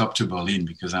can stop to Berlin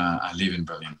because I live in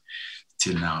Berlin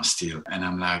till now still. And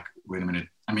I'm like, wait a minute.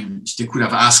 I mean, they could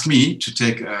have asked me to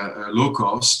take a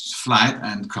low-cost flight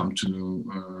and come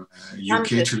to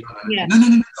UK to London. Yeah.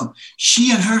 No.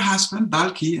 She and her husband,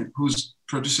 Balki, who's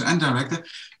producer and director,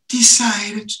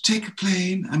 decided to take a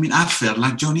plane. I mean, I felt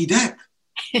like Johnny Depp.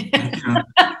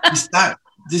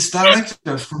 This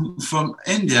director from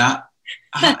India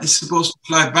is supposed to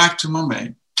fly back to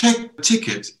Mumbai, take a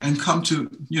ticket, and come to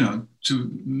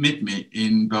meet me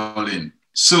in Berlin.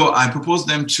 So I proposed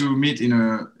them to meet in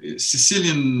a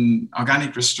Sicilian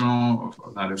organic restaurant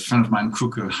that a friend of mine,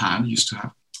 Cooker, used to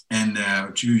have, and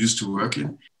used to work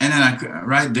in. And then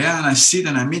right there, and I sit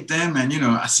and I meet them, and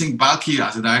I think Balki,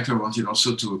 as a director, wanted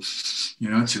also to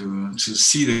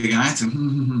see the guys,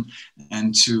 and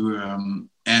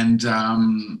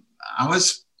I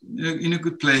was in a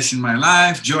good place in my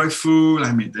life, joyful.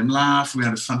 I made them laugh. We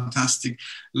had a fantastic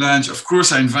lunch. Of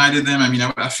course, I invited them. I mean,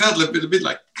 I felt a bit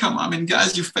like, come on, I mean,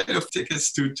 guys, you've paid off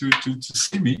tickets to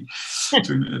see me.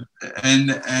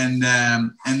 And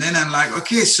then I'm like,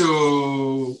 okay,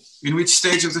 so in which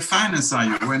stage of the finance are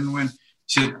you? When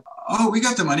she said, oh, we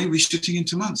got the money. We're shooting in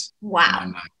 2 months.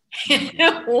 Wow.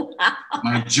 Wow.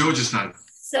 My jaw just like.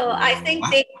 So I think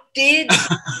they did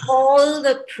all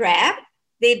the prep.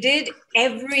 They did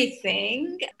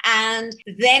everything and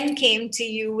then came to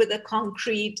you with a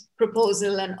concrete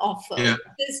proposal and offer.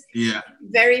 Yeah.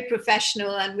 Very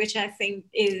professional, and which I think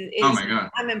is oh my God.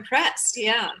 I'm impressed.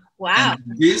 Yeah. Wow.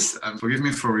 And this, forgive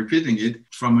me for repeating it,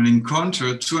 from an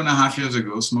encounter 2.5 years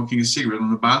ago, smoking a cigarette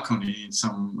on the balcony in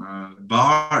some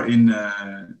bar in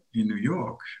New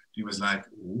York. It was like,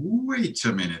 wait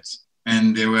a minute.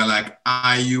 And they were like,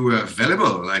 are you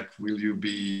available? Like, will you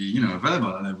be,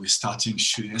 available? And then we're starting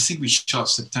shooting. I think we shot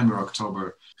September,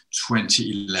 October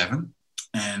 2011.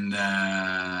 And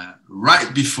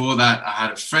right before that, I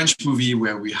had a French movie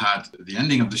where we had the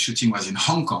ending of the shooting was in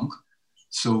Hong Kong.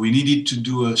 So we needed to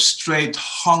do a straight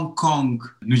Hong Kong,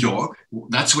 New York.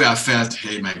 That's where I felt,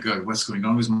 hey, my God, what's going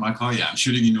on with my car? Yeah, I'm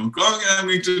shooting in Hong Kong and I'm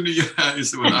going to New York.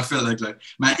 So I felt like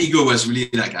my ego was really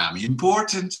like, I'm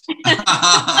important.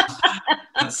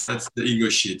 That's the ego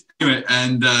shit. Anyway,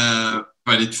 and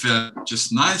but it felt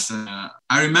just nice.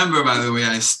 I remember, by the way,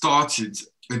 I started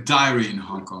a diary in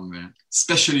Hong Kong there,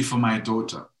 especially for my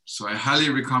daughter. So I highly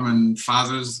recommend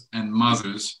fathers and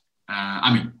mothers.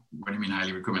 What do you mean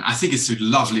highly recommend? I think it's a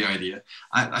lovely idea.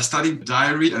 I studied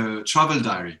travel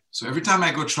diary. So every time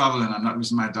I go travel and I'm not with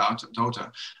my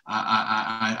daughter,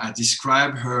 I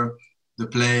describe her the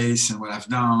place and what I've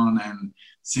done and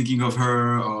thinking of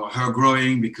her or her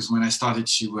growing, because when I started,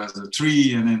 she was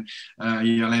 3 and then a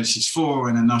year later she's 4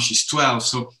 and then now she's 12.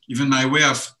 So even my way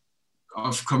of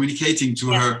communicating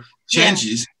to her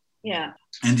changes. Yeah.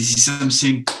 And this is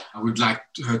something I would like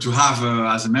her to have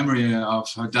as a memory of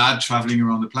her dad traveling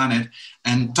around the planet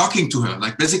and talking to her.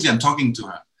 Like basically I'm talking to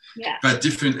her, but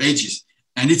different ages.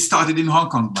 And it started in Hong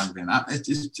Kong back then.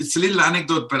 It's a little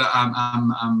anecdote, but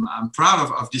I'm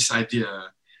proud of this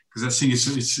idea because I think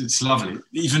it's lovely.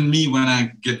 Even me, when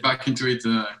I get back into it,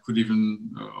 I could even,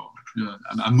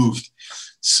 I moved.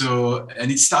 So,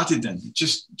 and it started then. It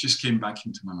just came back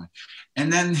into my mind.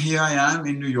 And then here I am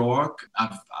in New York.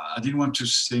 I didn't want to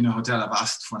stay in a hotel. I've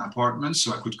asked for an apartment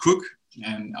so I could cook.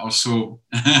 And also,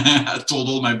 I told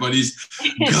all my buddies,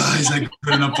 guys, I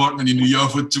got an apartment in New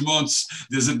York for 2 months.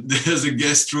 There's a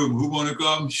guest room. Who want to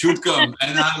come? Should come.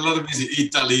 And I had a lot of visit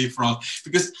Italy, France,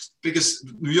 because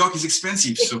New York is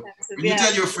expensive. So when you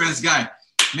tell your friends, guy,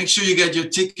 make sure you get your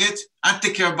ticket. I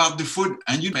take care about the food,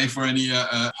 and you pay for any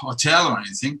hotel or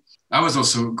anything. That was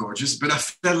also gorgeous, but I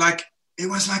felt like it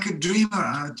was like a dream,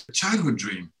 a childhood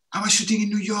dream. I was shooting in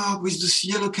New York with those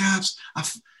yellow cabs.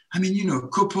 I mean, you know,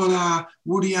 Coppola,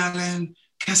 Woody Allen,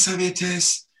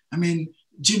 Cassavetes. I mean,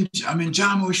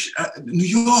 Jarmusch, New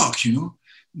York. You know,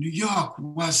 New York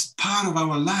was part of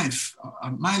our life,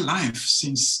 my life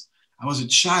since I was a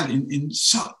child.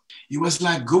 So it was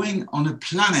like going on a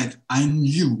planet I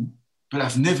knew, but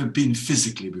I've never been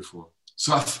physically before.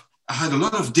 So I had a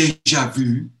lot of déjà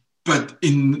vu, but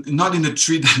not in a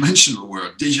three-dimensional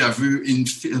world. Déjà vu in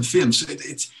film. So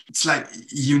it's like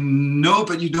you know,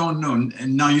 but you don't know.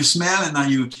 And now you smell, and now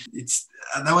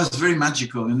that was very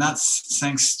magical. And that's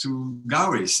thanks to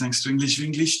Gowries, thanks to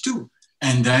English too.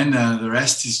 And then the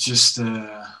rest is just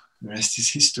the rest is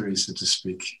history, so to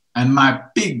speak. And my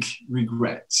big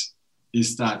regret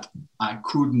is that I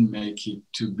couldn't make it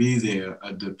to be there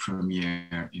at the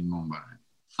premiere in Mumbai.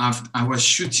 I was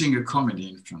shooting a comedy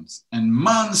in France, and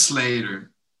months later,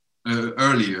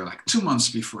 earlier, like 2 months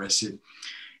before, I said,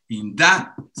 in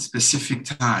that specific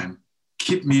time,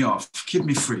 keep me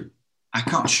free. I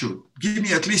can't shoot. Give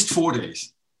me at least 4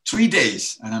 days, 3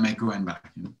 days, and I may go and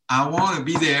back. You know? I want to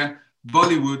be there,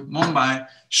 Bollywood, Mumbai,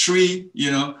 Shri, you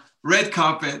know, red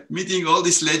carpet, meeting all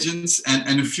these legends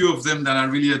and a few of them that I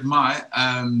really admire.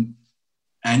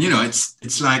 And, you know,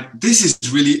 it's like, this is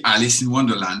really Alice in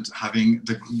Wonderland, having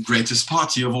the greatest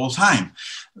party of all time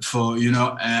for, you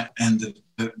know, and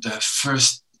the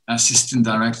first assistant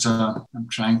director, I'm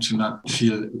trying to not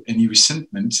feel any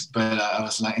resentment, but I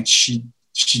was like, and she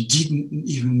didn't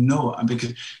even know,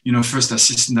 because, you know, first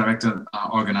assistant director are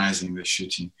organizing the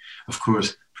shooting. Of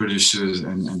course, producers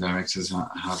and directors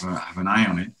have an eye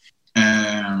on it.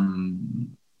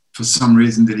 For some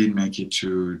reason, they didn't make it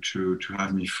to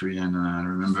have me free, and I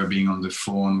remember being on the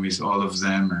phone with all of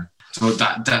them. So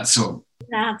that's all.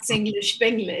 That's English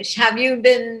Binglish. Have you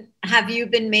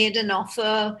been made an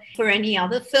offer for any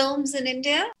other films in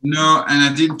India? No, and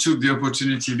I didn't took the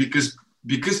opportunity because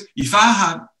if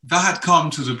I had come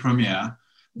to the premiere,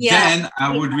 then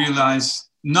I would realize,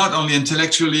 not only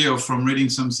intellectually or from reading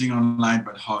something online,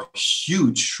 but how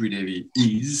huge Sridevi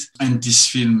is, and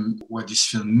what this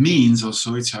film means.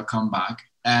 Also, it's her comeback,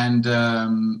 and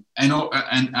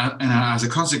as a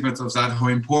consequence of that, how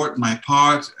important my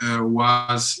part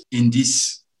was in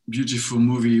this beautiful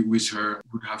movie with her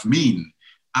would have been.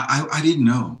 I didn't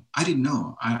know. I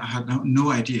had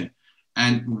no idea.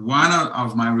 And one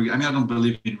of my, I don't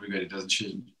believe in regret. It doesn't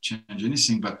change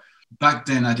anything, but back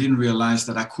then, I didn't realize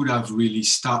that I could have really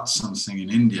started something in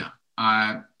India.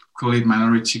 I call it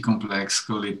minority complex,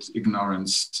 call it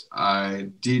ignorance. I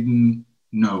didn't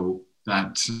know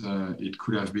that it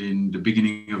could have been the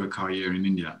beginning of a career in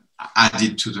India,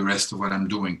 added to the rest of what I'm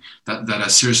doing, that I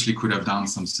seriously could have done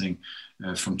something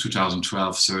from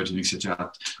 2012, 13,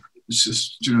 etc.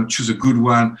 Just, you know, choose a good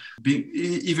one.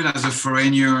 Even as a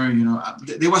foreigner, you know,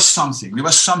 there was something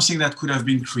that could have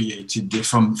been created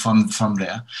from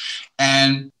there,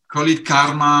 and call it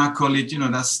karma, call it, you know,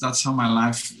 that's how my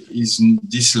life is.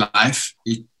 This life,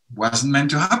 it wasn't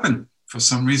meant to happen for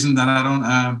some reason that I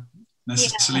don't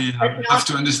necessarily have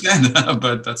to understand.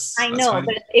 But I know,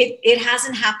 but it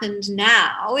hasn't happened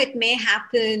now. It may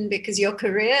happen because your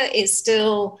career is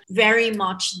still very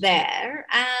much there.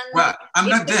 And well, I'm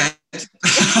not dead.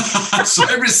 So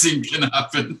everything can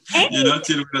happen, you know,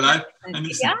 till we're alive.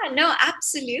 Yeah, no,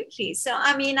 absolutely. So,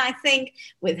 I mean, I think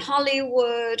with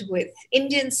Hollywood, with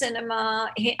Indian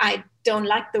cinema, I don't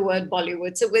like the word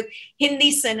Bollywood. So with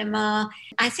Hindi cinema,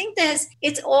 I think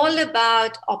it's all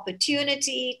about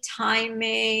opportunity,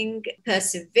 timing,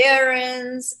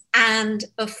 perseverance, and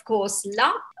of course,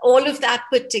 luck. All of that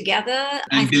put together.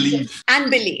 And belief. And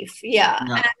belief, yeah.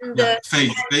 And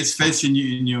faith in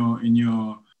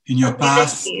your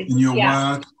path, in your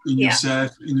work, in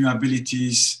yourself, in your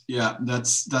abilities. Yeah,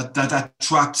 that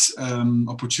attracts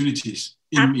opportunities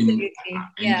in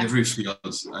every field.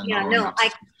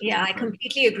 I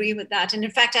completely agree with that. And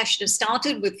in fact, I should have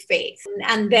started with faith,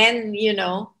 and then, you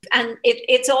know, and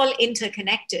it's all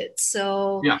interconnected.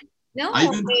 So I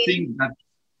even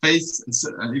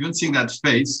think that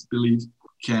faith, belief,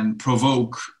 can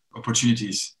provoke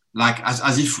opportunities. Like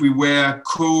as if we were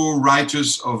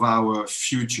co-writers of our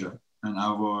future and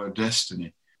our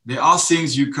destiny. There are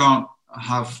things you can't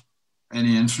have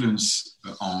any influence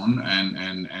on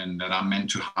and that are meant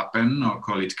to happen, or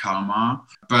call it karma.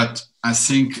 But I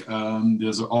think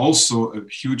there's also a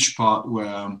huge part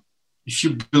where if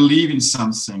you believe in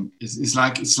something, it's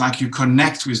like you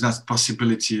connect with that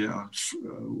possibility on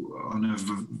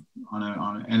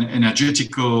an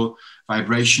energetical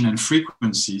vibration and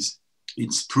frequencies.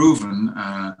 it's proven,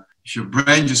 if your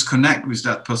brain just connect with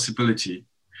that possibility,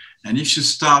 and if you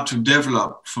start to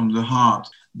develop from the heart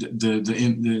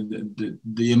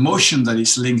the emotion that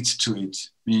is linked to it,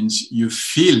 means you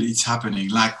feel it's happening.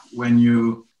 Like when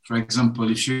you, for example,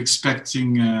 if you're expecting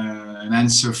an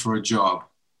answer for a job,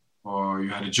 or you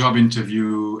had a job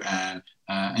interview and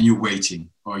you're waiting,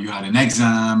 or you had an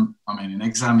exam. I mean, an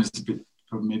exam is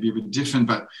maybe a bit different,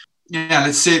 but yeah,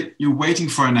 let's say you're waiting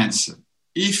for an answer.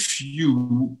 If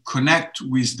you connect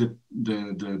with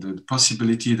the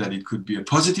possibility that it could be a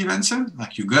positive answer,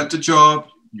 like you got the job,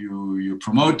 you're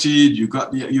promoted, you got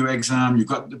your exam, you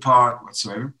got the part,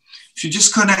 whatsoever. If you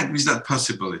just connect with that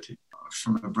possibility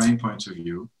from a brain point of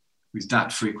view, with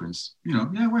that frequency,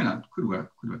 yeah, why not? Could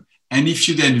work. And if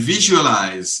you then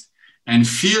visualize and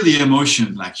feel the emotion,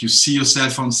 like you see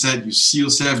yourself on set, you see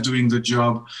yourself doing the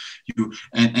job,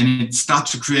 and it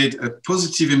starts to create a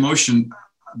positive emotion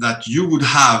that you would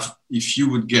have if you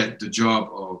would get the job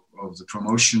or the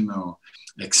promotion or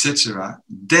etc.,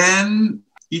 then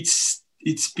it's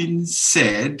been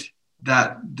said that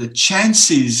the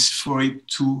chances for it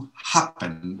to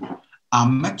happen are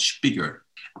much bigger.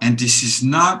 And this is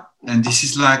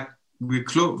like we're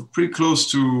pretty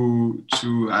close to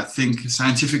I think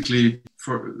scientifically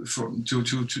for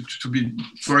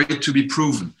it to be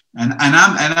proven. And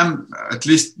I'm at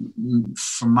least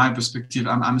from my perspective,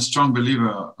 I'm a strong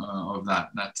believer of that.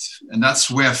 That's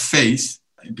where faith,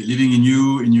 believing in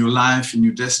you, in your life, in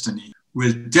your destiny,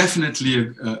 will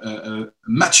definitely a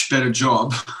much better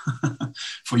job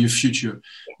for your future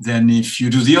than if you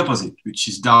do the opposite, which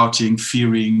is doubting,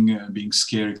 fearing, being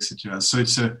scared, etc. So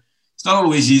it's not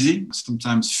always easy.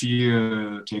 Sometimes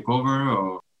fear take over,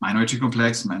 or minority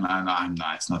complex. Man, no,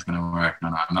 it's not going to work. No,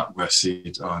 I'm not worth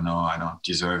it. Oh no, I don't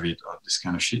deserve it. Or this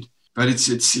kind of shit. But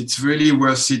it's really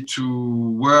worth it to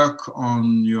work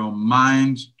on your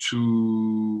mind,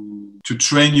 to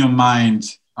train your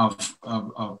mind of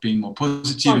being more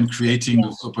positive and creating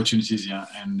those opportunities. Yeah,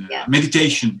 and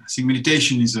meditation. I think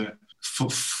meditation is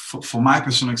for my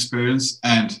personal experience,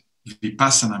 and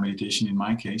Vipassana meditation in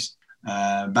my case.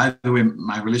 By the way,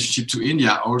 my relationship to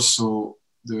India also,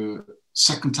 the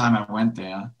second time I went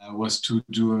there was to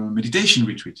do a meditation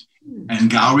retreat. And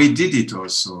Gauri did it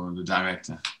also, the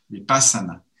director,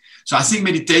 Vipassana. So I think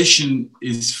meditation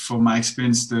is, for my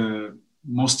experience, the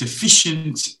most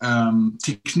efficient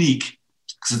technique.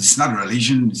 Because it's not a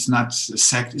religion, it's not a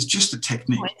sect, it's just a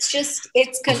technique. It's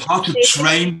of how to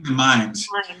train the mind.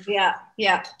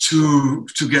 Yeah. To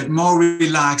get more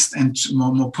relaxed and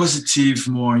more positive,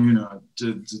 more,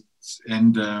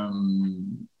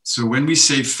 so when we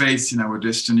say faith in our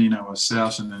destiny, in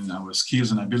ourselves, and in our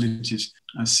skills and abilities,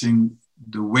 I think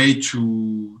the way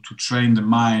to train the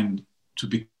mind to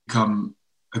become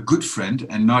a good friend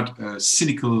and not a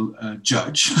cynical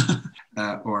judge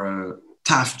or a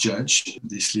tough judge,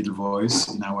 this little voice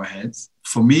in our heads.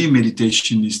 For me,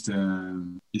 meditation is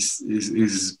the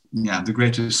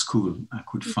greatest school I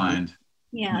could find.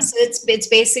 Yeah. So it's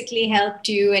basically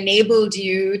enabled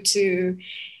you to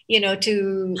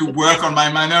work on my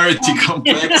minority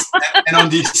complex and on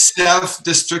the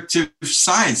self-destructive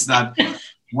sides that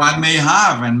one may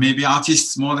have, and maybe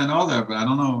artists more than others, but I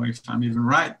don't know if I'm even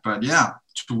right. But yeah,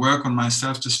 to work on my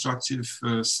self-destructive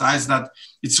sides, that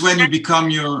it's when you become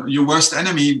your worst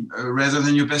enemy rather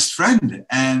than your best friend.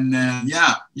 And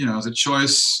the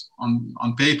choice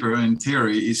on paper and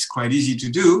theory is quite easy to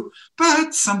do,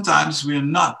 but sometimes we're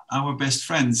not our best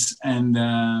friends. And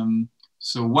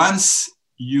so once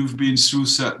you've been through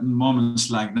certain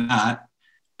moments like that,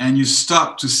 and you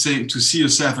stop to see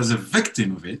yourself as a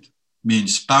victim of it,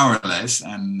 means powerless.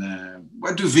 And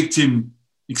what do victims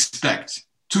expect?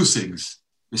 Two things: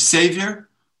 a savior,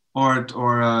 or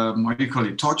what do you call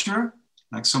it, torturer,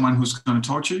 like someone who's going to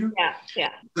torture you.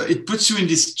 Yeah. So it puts you in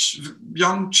this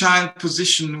young child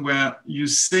position where you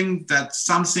think that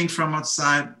something from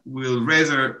outside will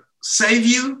rather save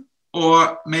you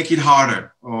or make it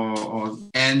harder,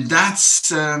 and that's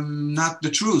not the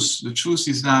truth. The truth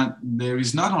is that there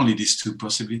is not only these two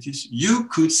possibilities. You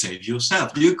could save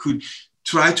yourself. You could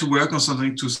try to work on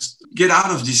something to get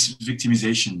out of this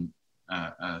victimization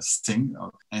thing,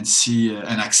 and see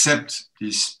and accept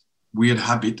this weird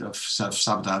habit of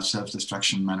self-sabotage,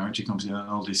 self-destruction, minority complex,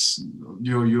 all this.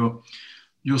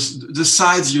 The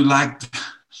sides you like,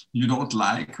 you don't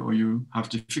like, or you have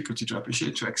difficulty to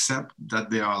appreciate, to accept that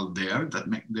they are there,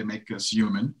 they make us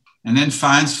human, and then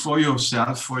find for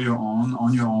yourself,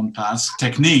 on your own path,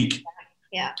 technique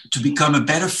to become a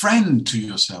better friend to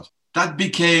yourself. That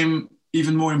became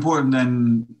even more important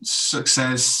than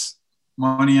success,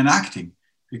 money, and acting,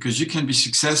 because you can be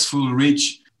successful,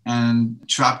 rich, and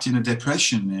trapped in a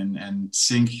depression and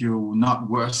think you're not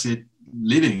worth it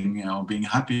living or being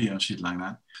happy or shit like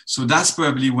that. So that's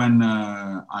probably when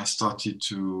I started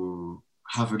to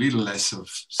have a little less of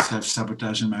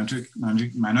self-sabotage and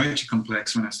minority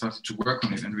complex, when I started to work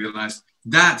on it and realized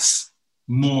that's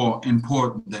more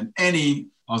important than any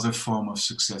other form of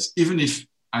success, even if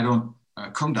I don't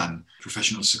condemn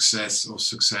professional success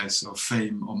or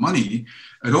fame or money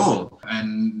at all.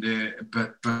 And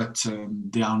but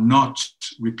they are not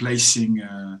replacing.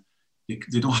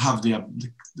 They don't have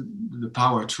the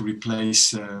power to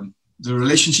replace the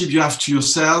relationship you have to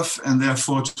yourself and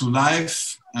therefore to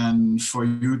life, and for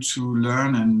you to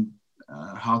learn and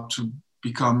how to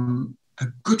become a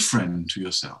good friend to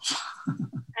yourself.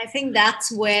 I think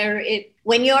that's where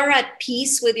when you're at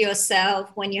peace with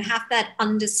yourself, when you have that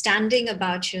understanding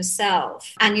about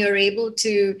yourself and you're able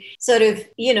to sort of,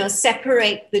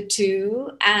 separate the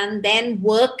two and then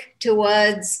work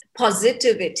towards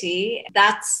positivity,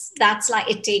 that's like,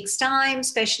 it takes time,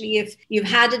 especially if you've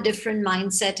had a different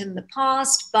mindset in the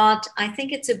past. But I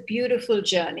think it's a beautiful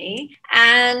journey.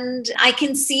 And I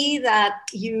can see that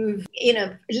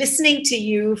listening to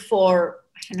you for,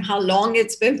 and how long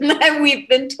it's been that we've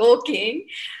been talking,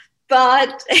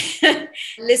 but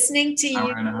listening to you.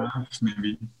 Hour and a half,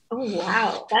 maybe. Oh,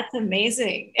 wow. That's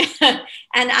amazing. And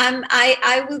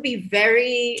I will be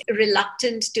very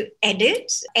reluctant to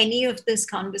edit any of this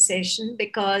conversation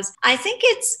because I think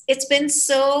it's been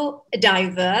so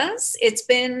diverse. It's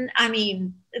been,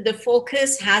 the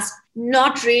focus has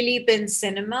not really been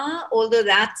cinema, although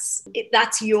that's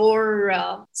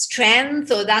your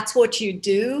strength or that's what you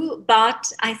do. But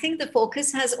I think the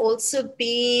focus has also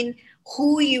been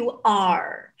who you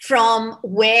are, from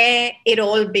where it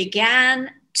all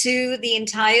began to the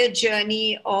entire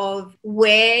journey of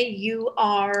where you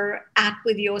are at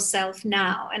with yourself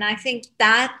now. And I think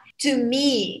that, to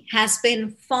me, has been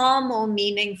far more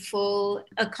meaningful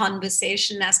a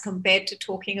conversation as compared to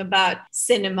talking about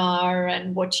cinema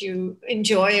and what you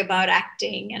enjoy about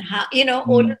acting and how,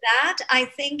 all of that, I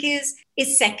think is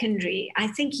secondary. I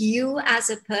think you as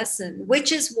a person,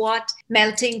 which is what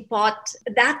Melting Pot,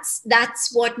 that's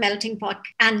what Melting Pot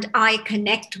and I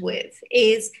connect with,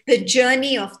 is the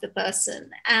journey of the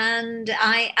person. And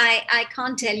I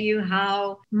can't tell you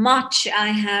how much I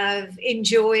have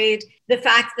enjoyed the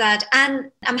fact that,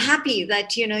 and I'm happy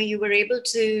that, you were able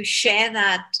to share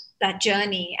that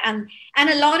journey. And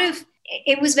a lot of,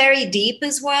 it was very deep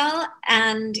as well.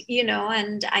 And,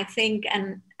 and I think,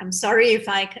 and I'm sorry if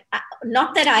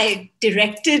not that I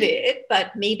directed it,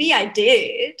 but maybe I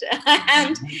did.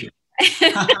 And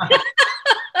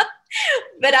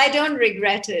but I don't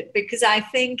regret it because I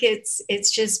think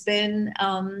it's just been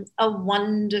a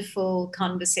wonderful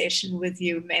conversation with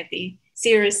you, Mehdi.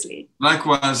 Seriously.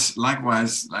 Likewise.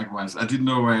 I didn't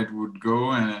know where it would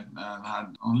go, and I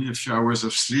had only a few hours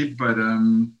of sleep, but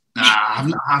I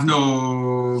have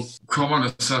no comment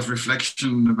or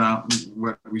self-reflection about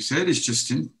what we said. It's just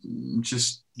sharing.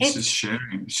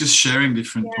 It's just sharing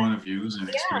different point of views and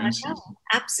experiences. No,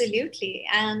 absolutely.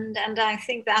 And I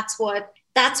think that's what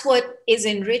is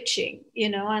enriching,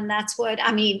 and that's what,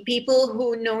 people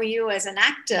who know you as an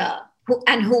actor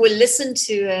who will listen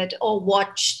to it or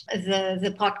watch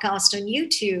the podcast on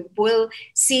YouTube will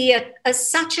see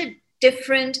such a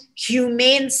different,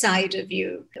 humane side of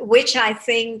you, which I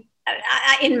think,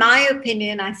 in my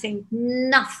opinion, I think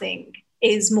nothing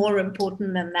is more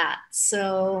important than that.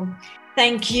 So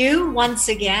thank you once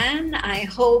again. I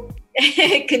hope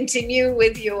continue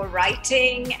with your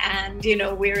writing and,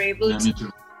 we're able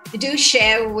to do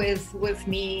share with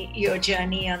me your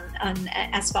journey on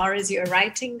as far as your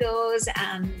writing goes,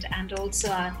 and also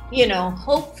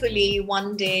hopefully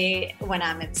one day when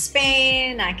I'm in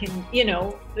Spain I can,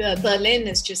 Berlin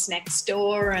is just next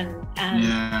door, and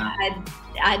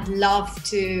I'd love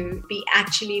to be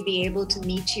able to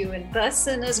meet you in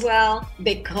person as well,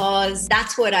 because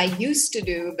that's what I used to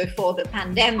do before the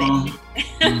pandemic.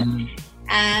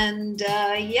 And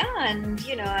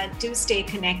I do stay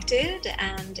connected,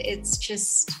 and it's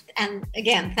just, and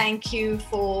again, thank you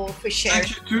for sharing.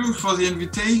 Thank you too for the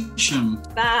invitation.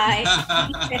 Bye.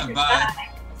 Bye.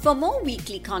 For more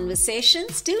weekly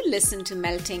conversations, do listen to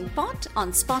Melting Pot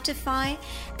on Spotify,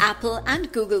 Apple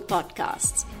and Google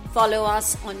Podcasts. Follow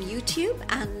us on YouTube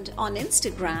and on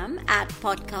Instagram at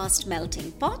Podcast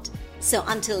Melting Pot. So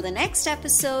until the next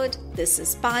episode, this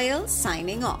is Payal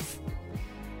signing off.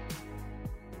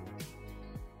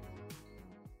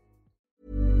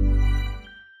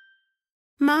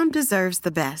 Mom deserves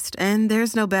the best, and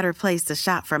there's no better place to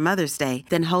shop for Mother's Day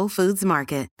than Whole Foods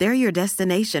Market. They're your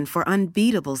destination for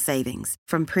unbeatable savings,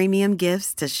 from premium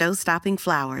gifts to show-stopping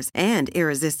flowers and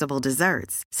irresistible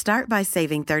desserts. Start by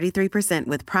saving 33%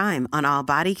 with Prime on all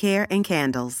body care and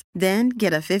candles. Then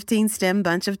get a 15-stem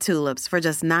bunch of tulips for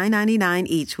just $9.99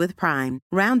 each with Prime.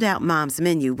 Round out Mom's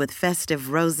menu with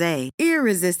festive rosé,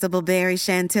 irresistible berry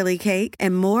chantilly cake,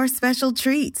 and more special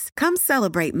treats. Come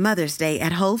celebrate Mother's Day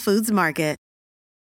at Whole Foods Market.